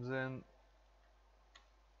 and then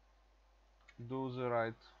do the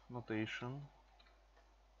right notation.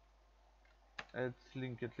 Add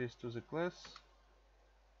linked list to the class.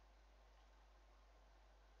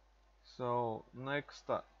 So next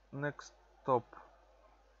stop.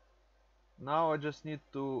 Now I just need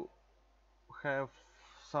to have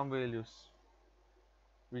some values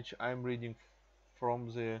which I'm reading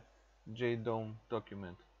from the JDOM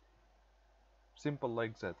document. Simple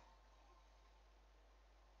like that.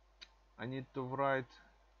 I need to write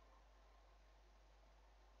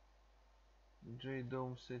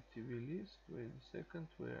JDOM set TV list. Wait a second,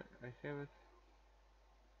 where I have it.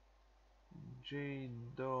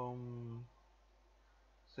 JDOM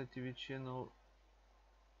set TV channel.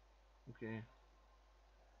 Okay.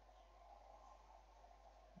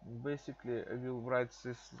 Basically, I will write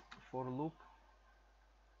this for loop.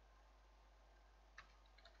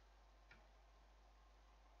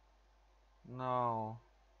 Now,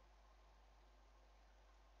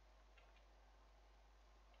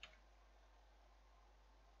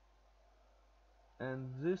 and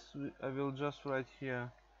this I will just write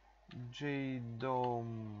here JDOM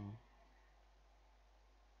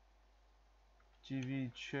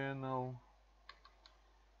TV channel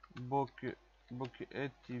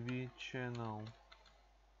BoquetTv channel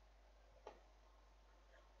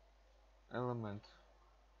element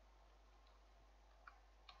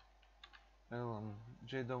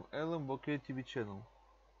JDOM element BoquetTv channel.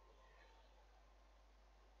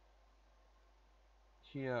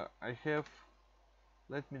 Here I have,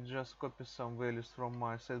 let me just copy some values from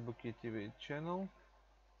my set BoquetTv channel,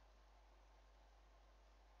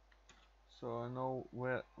 so I know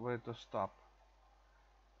where to stop.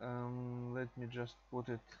 Let me just put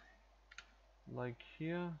it like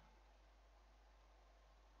here.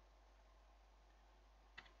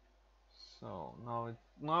 So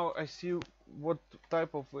now I see what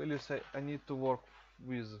type of values I need to work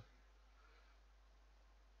with,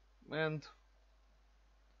 and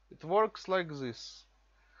it works like this.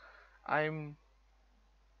 I'm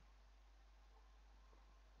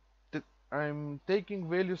taking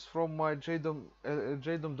values from my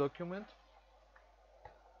JDOM document.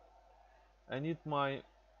 I need my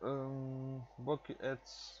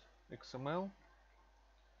Boquet's XML,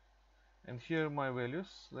 and here are my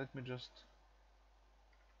values. Let me just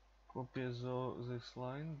copy this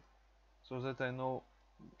line so that I know,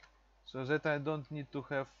 so that I don't need to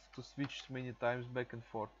have to switch many times back and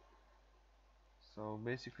forth. So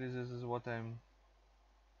basically this is what I'm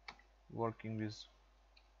working with,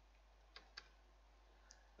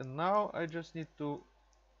 and now I just need to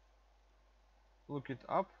look it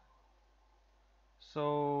up.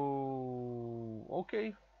 So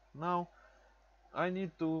okay, now I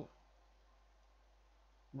need to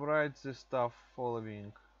write the stuff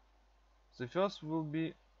following. The first will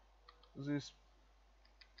be this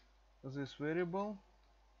variable.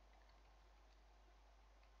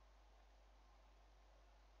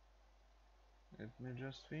 Let me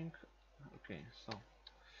just think. Okay, so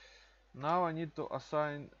now I need to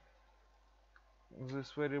assign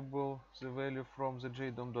this variable the value from the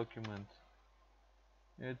JDOM document.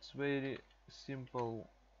 It's very simple.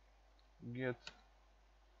 Get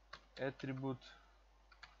attribute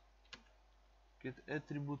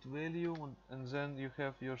value, and then you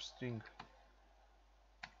have your string,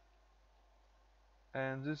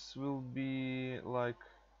 and this will be like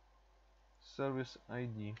service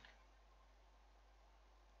ID.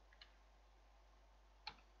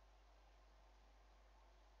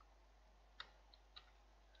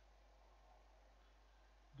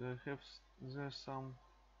 Do I have there some,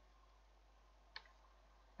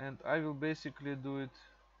 and I will basically do it.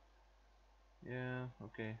 Yeah,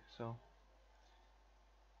 okay, so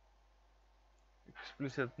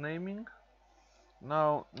explicit naming.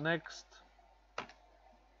 Now next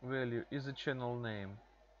value is a channel name.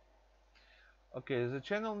 Okay, the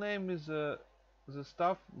channel name is the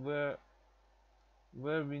stuff where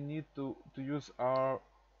we need to use our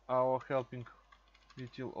helping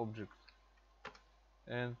util object.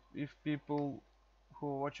 And if people who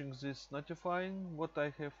are watching this notifying what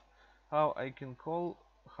I have, how I can call,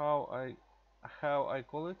 how I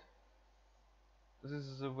call it, this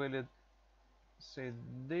is a valid say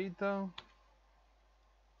data,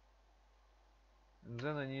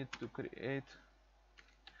 then I need to create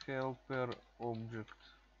helper object,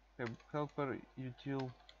 helper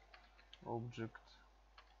util object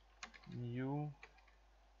new.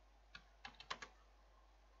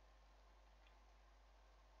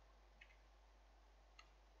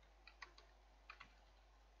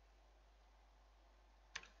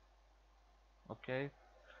 Okay,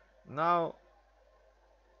 now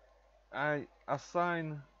I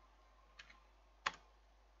assign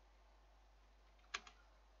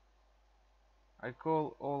I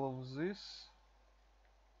call all of this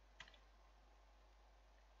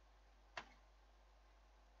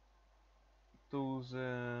to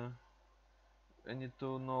the I need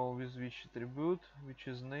to know with which attribute, which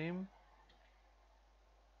is name.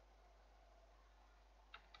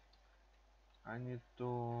 I need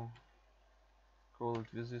to call it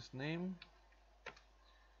with this name,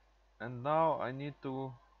 and now I need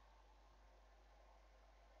to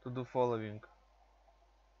do following: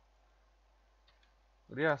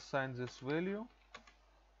 reassign this value,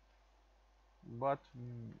 but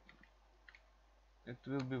it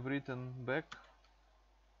will be written back.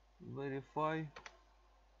 Verify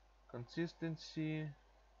consistency.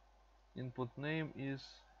 Input name is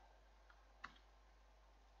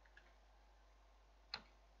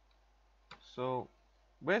so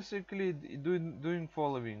basically doing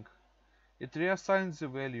following. It reassigns the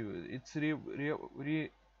value. It's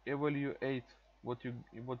re-evaluate what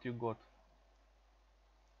you got,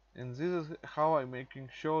 and this is how I'm making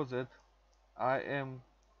sure that I am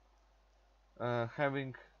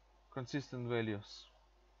having consistent values.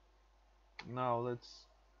 Now let's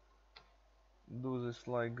do this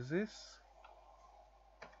like this,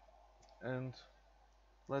 and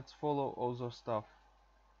let's follow all the stuff.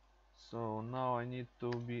 So now I need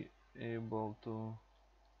to be able to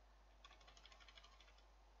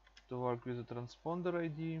work with the transponder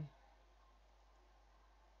ID.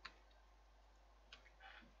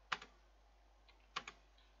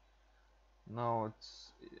 Now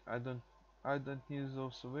it's I don't need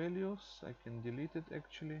those values. I can delete it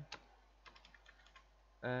actually,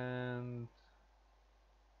 and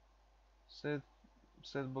set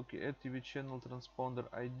BoquetTvChannel transponder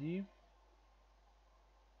ID.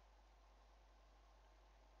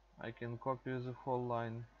 I can copy the whole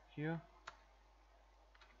line here,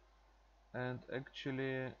 and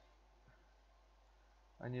actually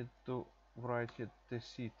I need to write it the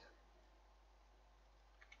seed.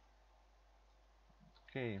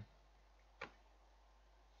 Okay.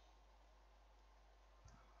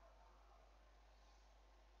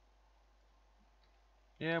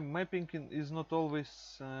 Yeah, mapping is not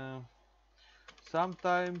always.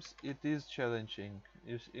 Sometimes it is challenging.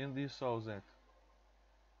 You saw that.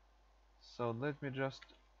 So let me just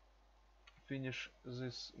finish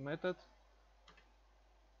this method.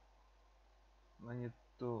 I need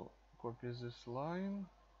to copy this line.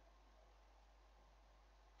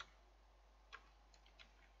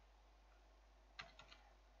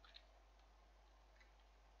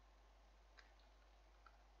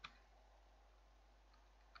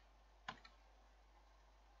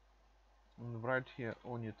 And write here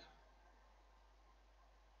on it.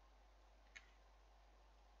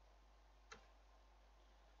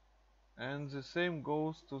 And the same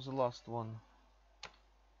goes to the last one.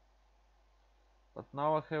 But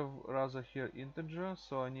now I have rather here integer,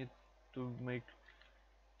 so I need to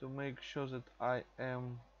make sure that I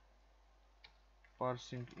am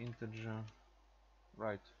parsing integer.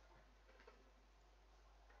 Right.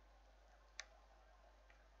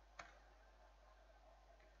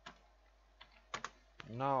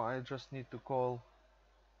 Now I just need to call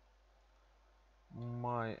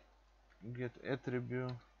my get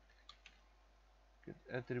attribute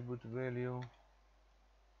value,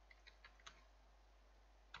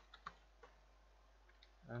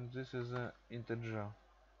 and this is an integer.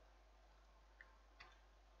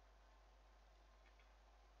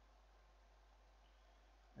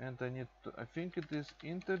 And I need to, I think it is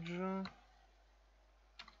integer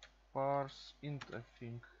parse int, I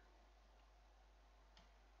think.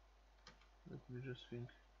 Let me just think.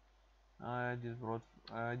 I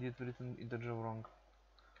did written integer wrong.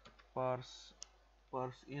 Parse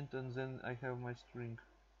int, and then I have my string.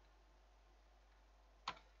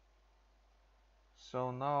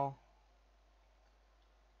 So now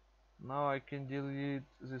I can delete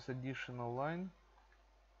this additional line.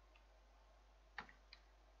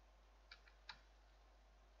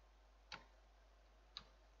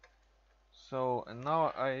 So, and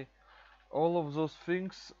now all of those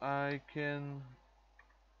things I can.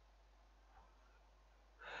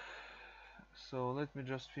 So let me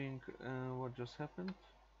just think what just happened.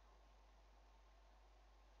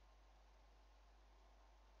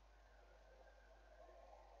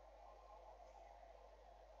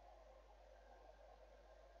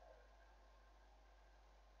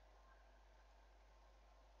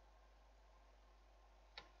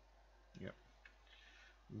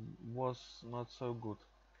 was not so good.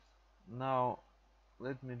 Now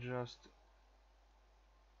let me just,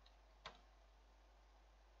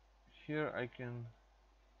 here I can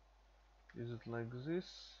use it like this.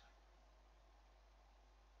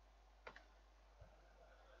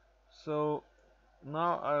 So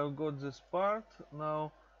now I've got this part.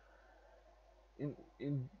 Now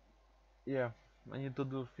in yeah, I need to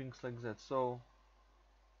do things like that. So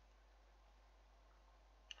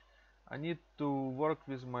I need to work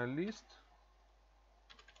with my list,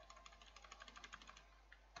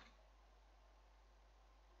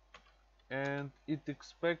 and it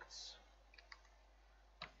expects,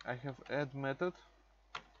 I have add method,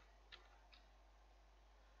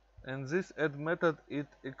 and this add method, it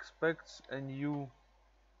expects a new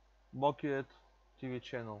Boquet TV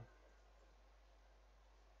channel.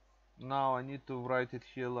 Now I need to write it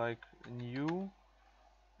here like new,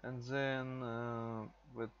 and then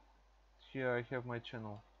but here I have my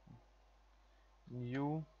channel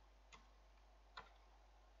new,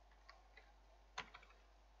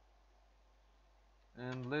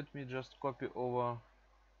 and let me just copy over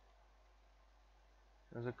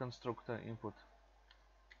as a constructor input.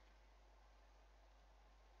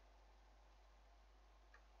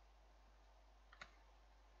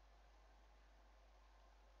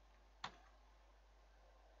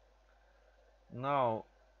 Now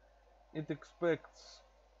it expects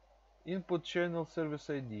input channel service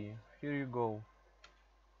ID. Here you go.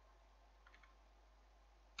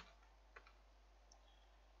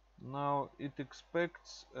 Now it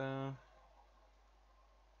expects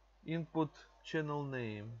input channel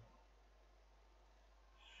name.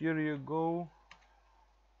 Here you go.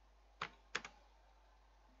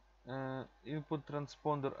 Input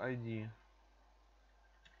transponder ID.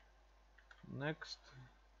 Next.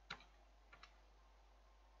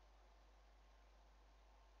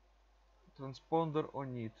 Transponder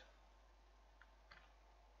on it.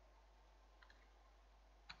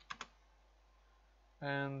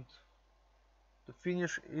 And to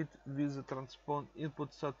finish it with the transpond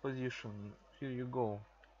input set position. Here you go.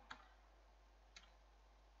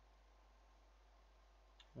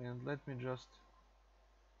 And let me just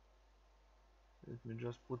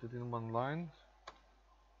put it in one line,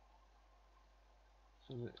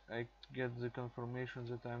 so that I get the confirmation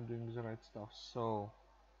that I'm doing the right stuff. So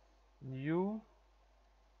new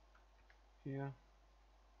here,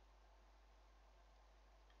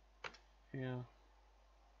 here,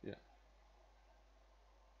 yeah.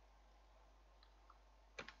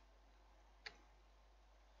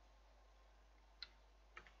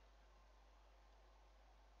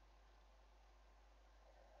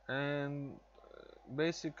 And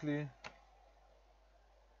basically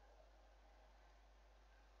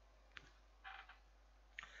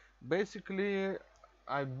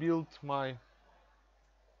I built my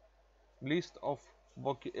list of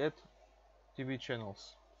Boquet TV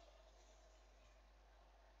channels,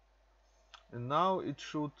 and now it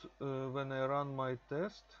should, when I run my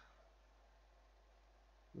test,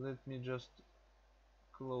 let me just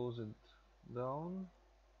close it down,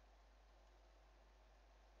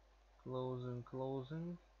 closing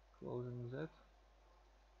that.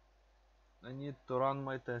 I need to run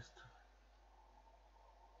my test,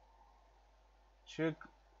 check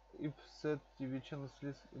if set TV channels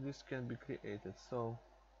list can be created. So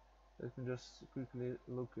let me just quickly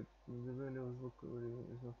look at the values. Look, variable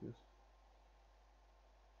is not used.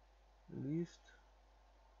 List.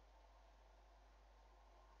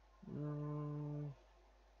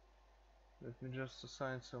 Let me just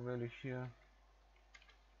assign some value here.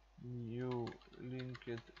 New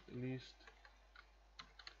linked list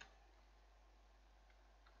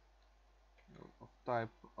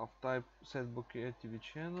of type set Boquet TV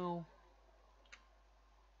channel,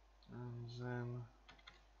 and then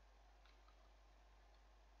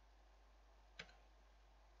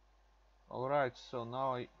alright. So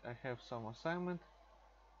now I have some assignment.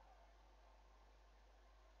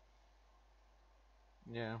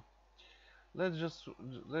 Yeah. Let's just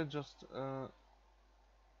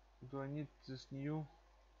do I need this new?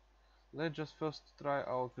 Let's just first try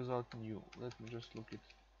out without new. Let me just look it.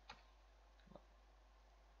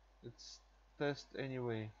 It's test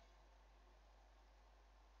anyway.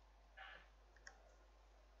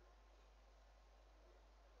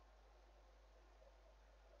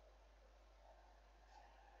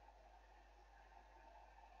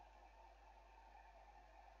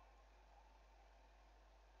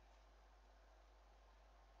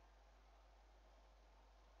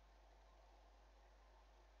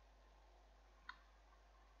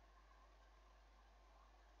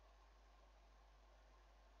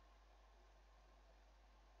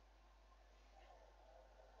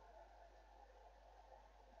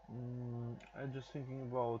 I'm just thinking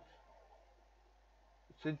about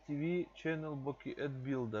set TV channel Bokeh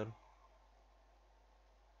Builder,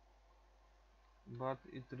 but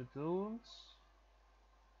it returns.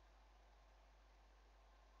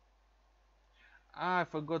 I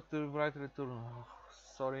forgot to write return. Oh,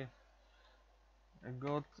 sorry. I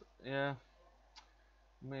got, yeah.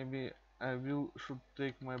 Maybe I will should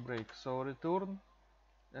take my break. So return,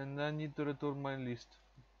 and I need to return my list.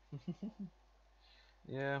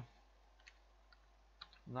 Yeah.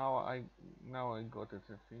 Now I got it.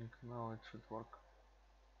 I think now it should work.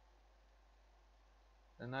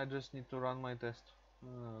 And I just need to run my test.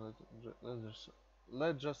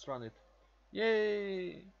 Let's just run it.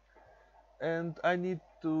 Yay! And I need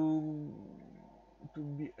to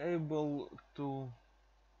be able to.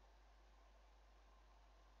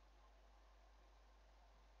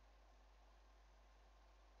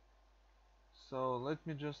 So let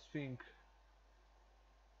me just think.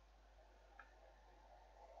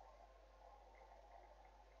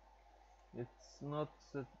 It's not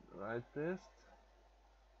the right test.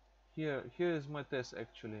 Here is my test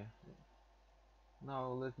actually. Now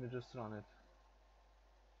let me just run it.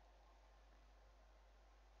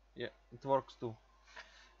 Yeah, it works too.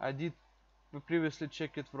 I did previously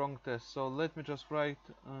check it wrong test, so let me just write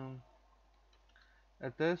a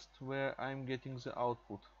test where I'm getting the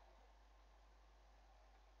output.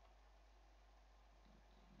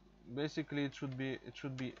 Basically it should be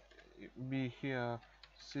here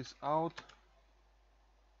sys out.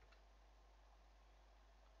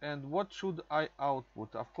 And what should I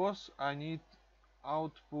output? Of course I need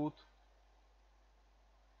output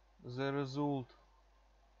the result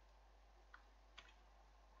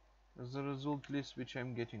list which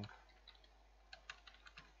I'm getting.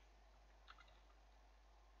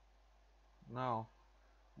 Now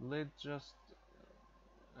let's just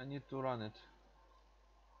I need to run it,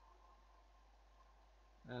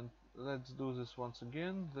 and let's do this once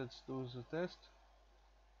again. Let's do the test,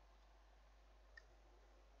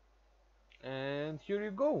 and here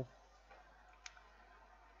you go.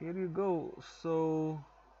 So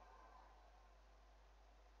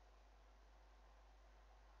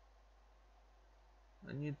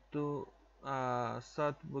I need to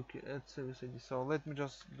start booking at service ID. So let me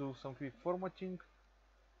just do some quick formatting,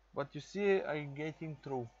 but you see I'm getting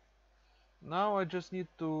through. Now I just need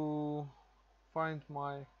to find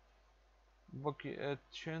my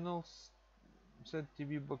BoquetTvChannels set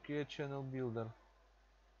TV BoquetTvChannel builder.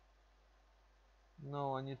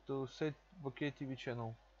 No, I need to set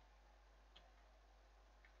BoquetTvChannel.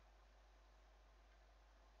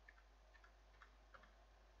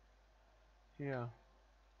 Here.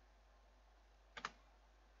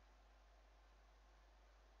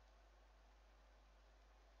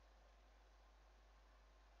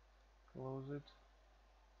 Close it.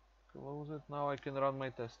 Close it. Now I can run my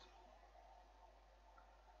test.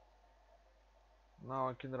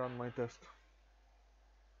 Now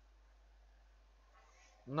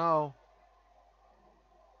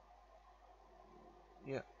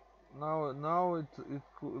yeah. Now it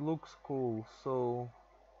looks cool. So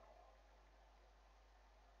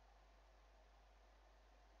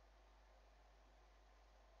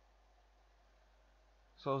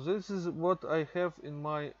this is what I have in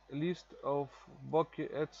my list of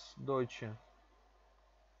Bokeh Deutsche.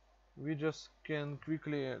 We just can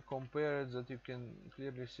quickly compare it, that you can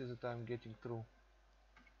clearly see that I'm getting through.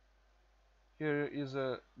 Here is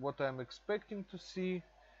what I'm expecting to see,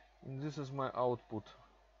 and this is my output.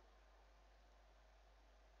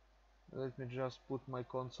 Let me just put my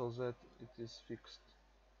console that it is fixed,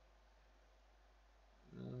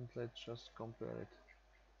 and let's just compare it.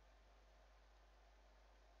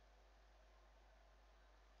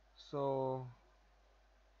 So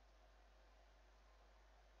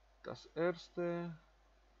das erste,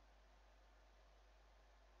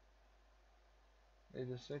 wait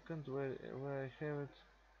a second, where I have it.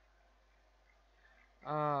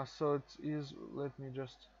 So it is, let me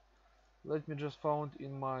just found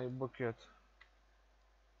in my bucket.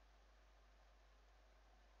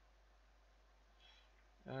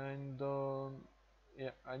 And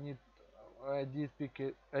yeah, I did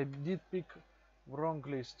pick wrong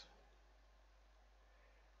list.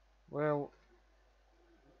 Well,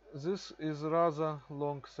 this is rather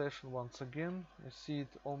long session once again. I see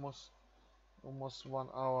it almost 1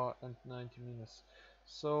 hour and 90 minutes.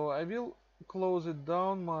 So I will close it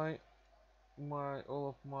down, my all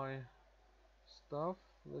of my stuff.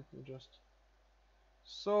 Let me just,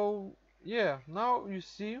 so yeah, now you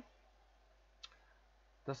see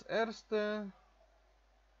das erste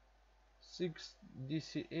 6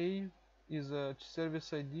 DCA is a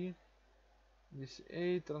service ID this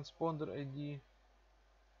A transponder ID.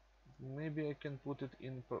 Maybe I can put it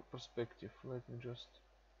in perspective. Let me just.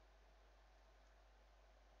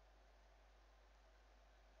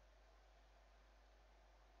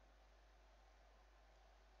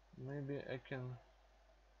 Maybe I can.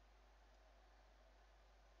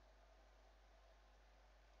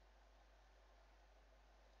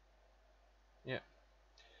 Yeah.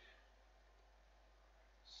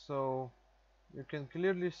 So you can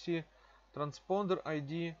clearly see transponder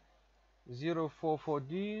ID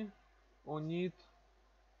 044D on it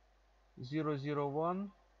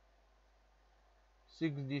 001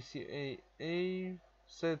 6DCAA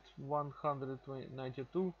set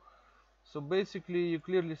 192. So basically you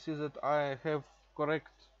clearly see that I have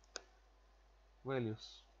correct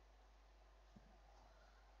values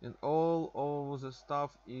and all of the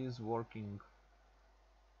stuff is working.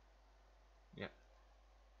 Yeah.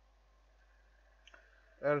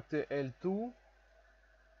 RTL2.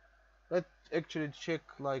 Let's actually check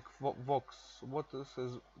like Vox. What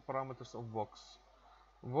is parameters of Vox?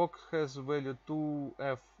 Vox has value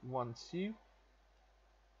 2F1C.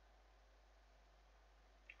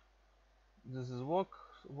 This is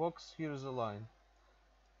Vox. Here's a line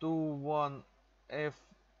 21F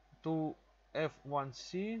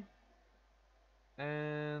 2F1C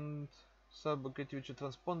and BoquetTvChannels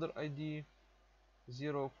transponder ID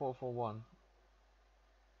 0441.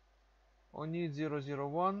 Only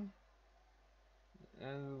 001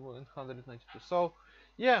 and 192. So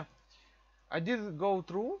yeah, I did go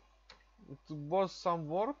through. It was some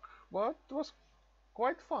work, but it was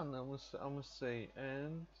quite fun, I must say.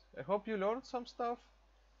 And I hope you learned some stuff,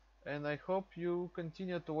 and I hope you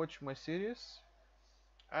continue to watch my series.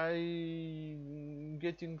 I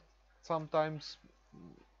getting sometimes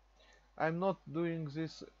I'm not doing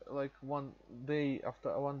this like one day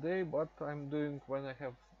after one day, but I'm doing when I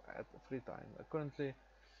have at free time. Currently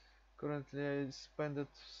I spend it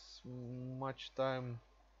much time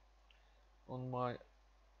on my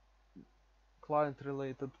client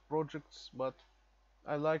related projects, but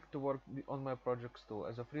I like to work on my projects too.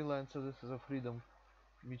 As a freelancer, this is a freedom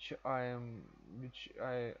which I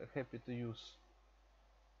happy to use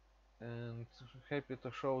and happy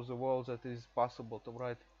to show the world that it is possible to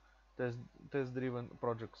write test test driven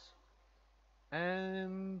projects.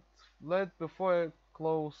 And before I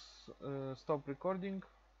close stop recording,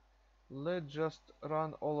 let's just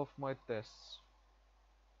run all of my tests.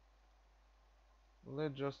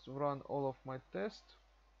 Let's just run all of my tests.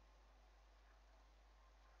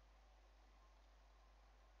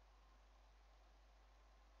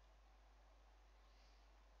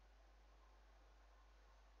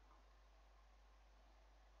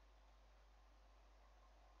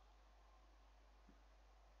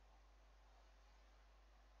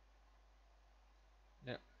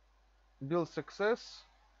 Yeah. Build success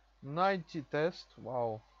 90 tests.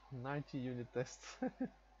 Wow, 90 unit tests.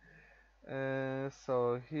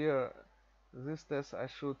 So here this test I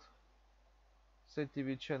should set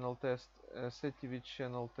TV channel test, set TV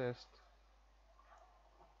channel test.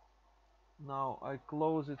 Now I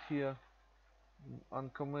close it here,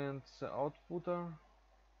 uncomment the outputter.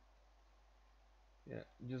 Yeah,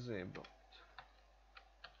 disabled.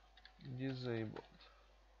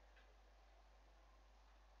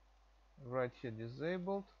 Right here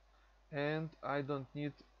disabled, and I don't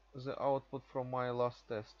need the output from my last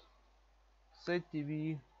test. Set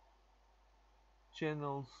TV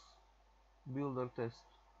channels builder test.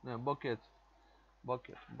 No, Bucket.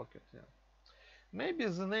 Yeah. Maybe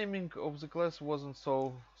the naming of the class wasn't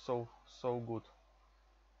so good,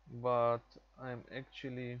 but I'm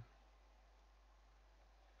actually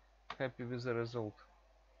happy with the result.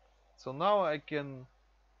 So now I can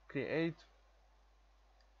create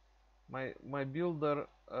my builder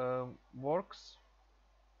works.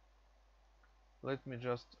 Let me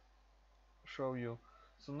just show you.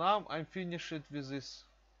 So now I'm finished with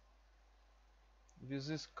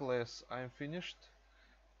this class. I'm finished,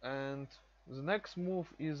 and the next move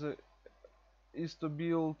is to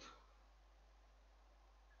build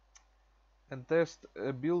and test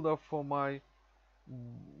a builder for my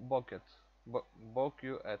bucket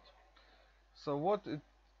Boquet. So what it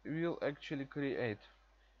will actually create?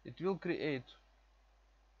 It will create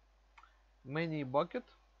many bucket,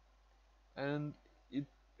 and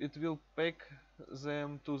it will pack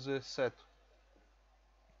them to the set.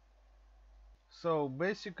 So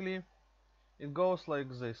basically it goes like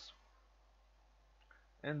this,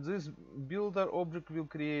 and this builder object will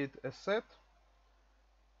create a set,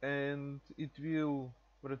 and it will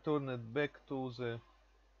return it back to the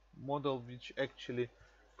model which actually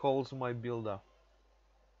calls my builder,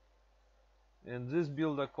 and this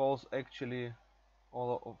builder calls actually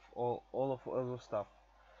all of other stuff.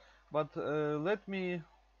 But let me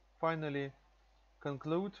finally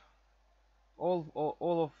conclude.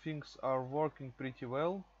 All of things are working pretty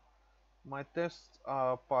well. My tests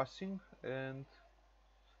are passing, and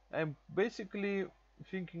I'm basically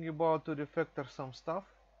thinking about to refactor some stuff.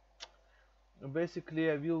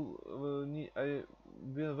 Basically, I will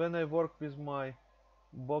when I work with my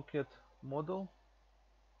Bokeh model,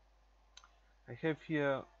 I have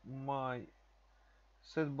here my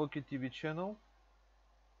set Bokeh TV channel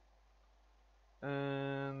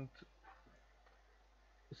and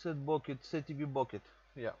set TV Bokeh.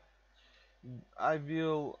 Yeah, I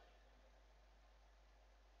will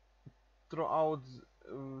throughout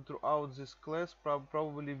throughout this class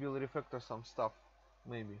probably will refactor some stuff,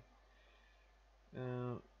 maybe.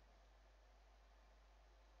 Uh,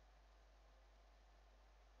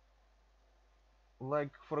 like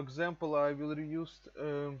for example, I will reuse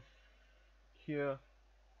here.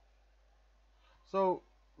 So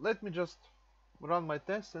let me just run my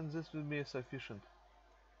test, and this will be sufficient.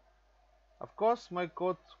 Of course, my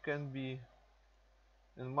code can be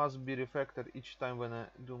and must be refactored each time when I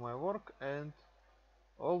do my work, and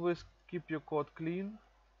always keep your code clean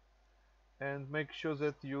and make sure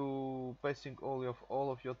that you passing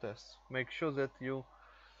all of your tests. Make sure that you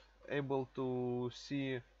able to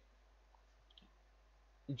see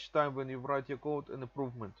each time when you write your code an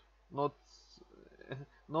improvement, not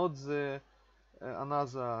not the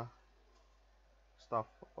another stuff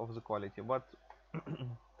of the quality, but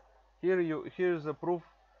here is a proof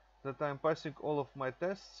that I'm passing all of my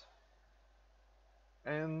tests,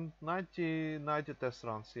 and 90 test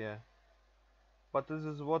runs, yeah. But this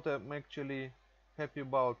is what I'm actually happy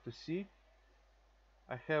about to see.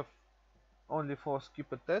 I have only for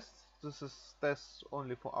skipped tests. This is tests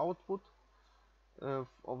only for output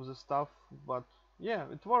of the stuff, but yeah,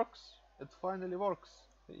 it works. It finally works.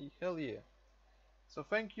 Hell yeah. So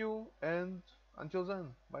thank you, and until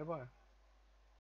then, bye bye.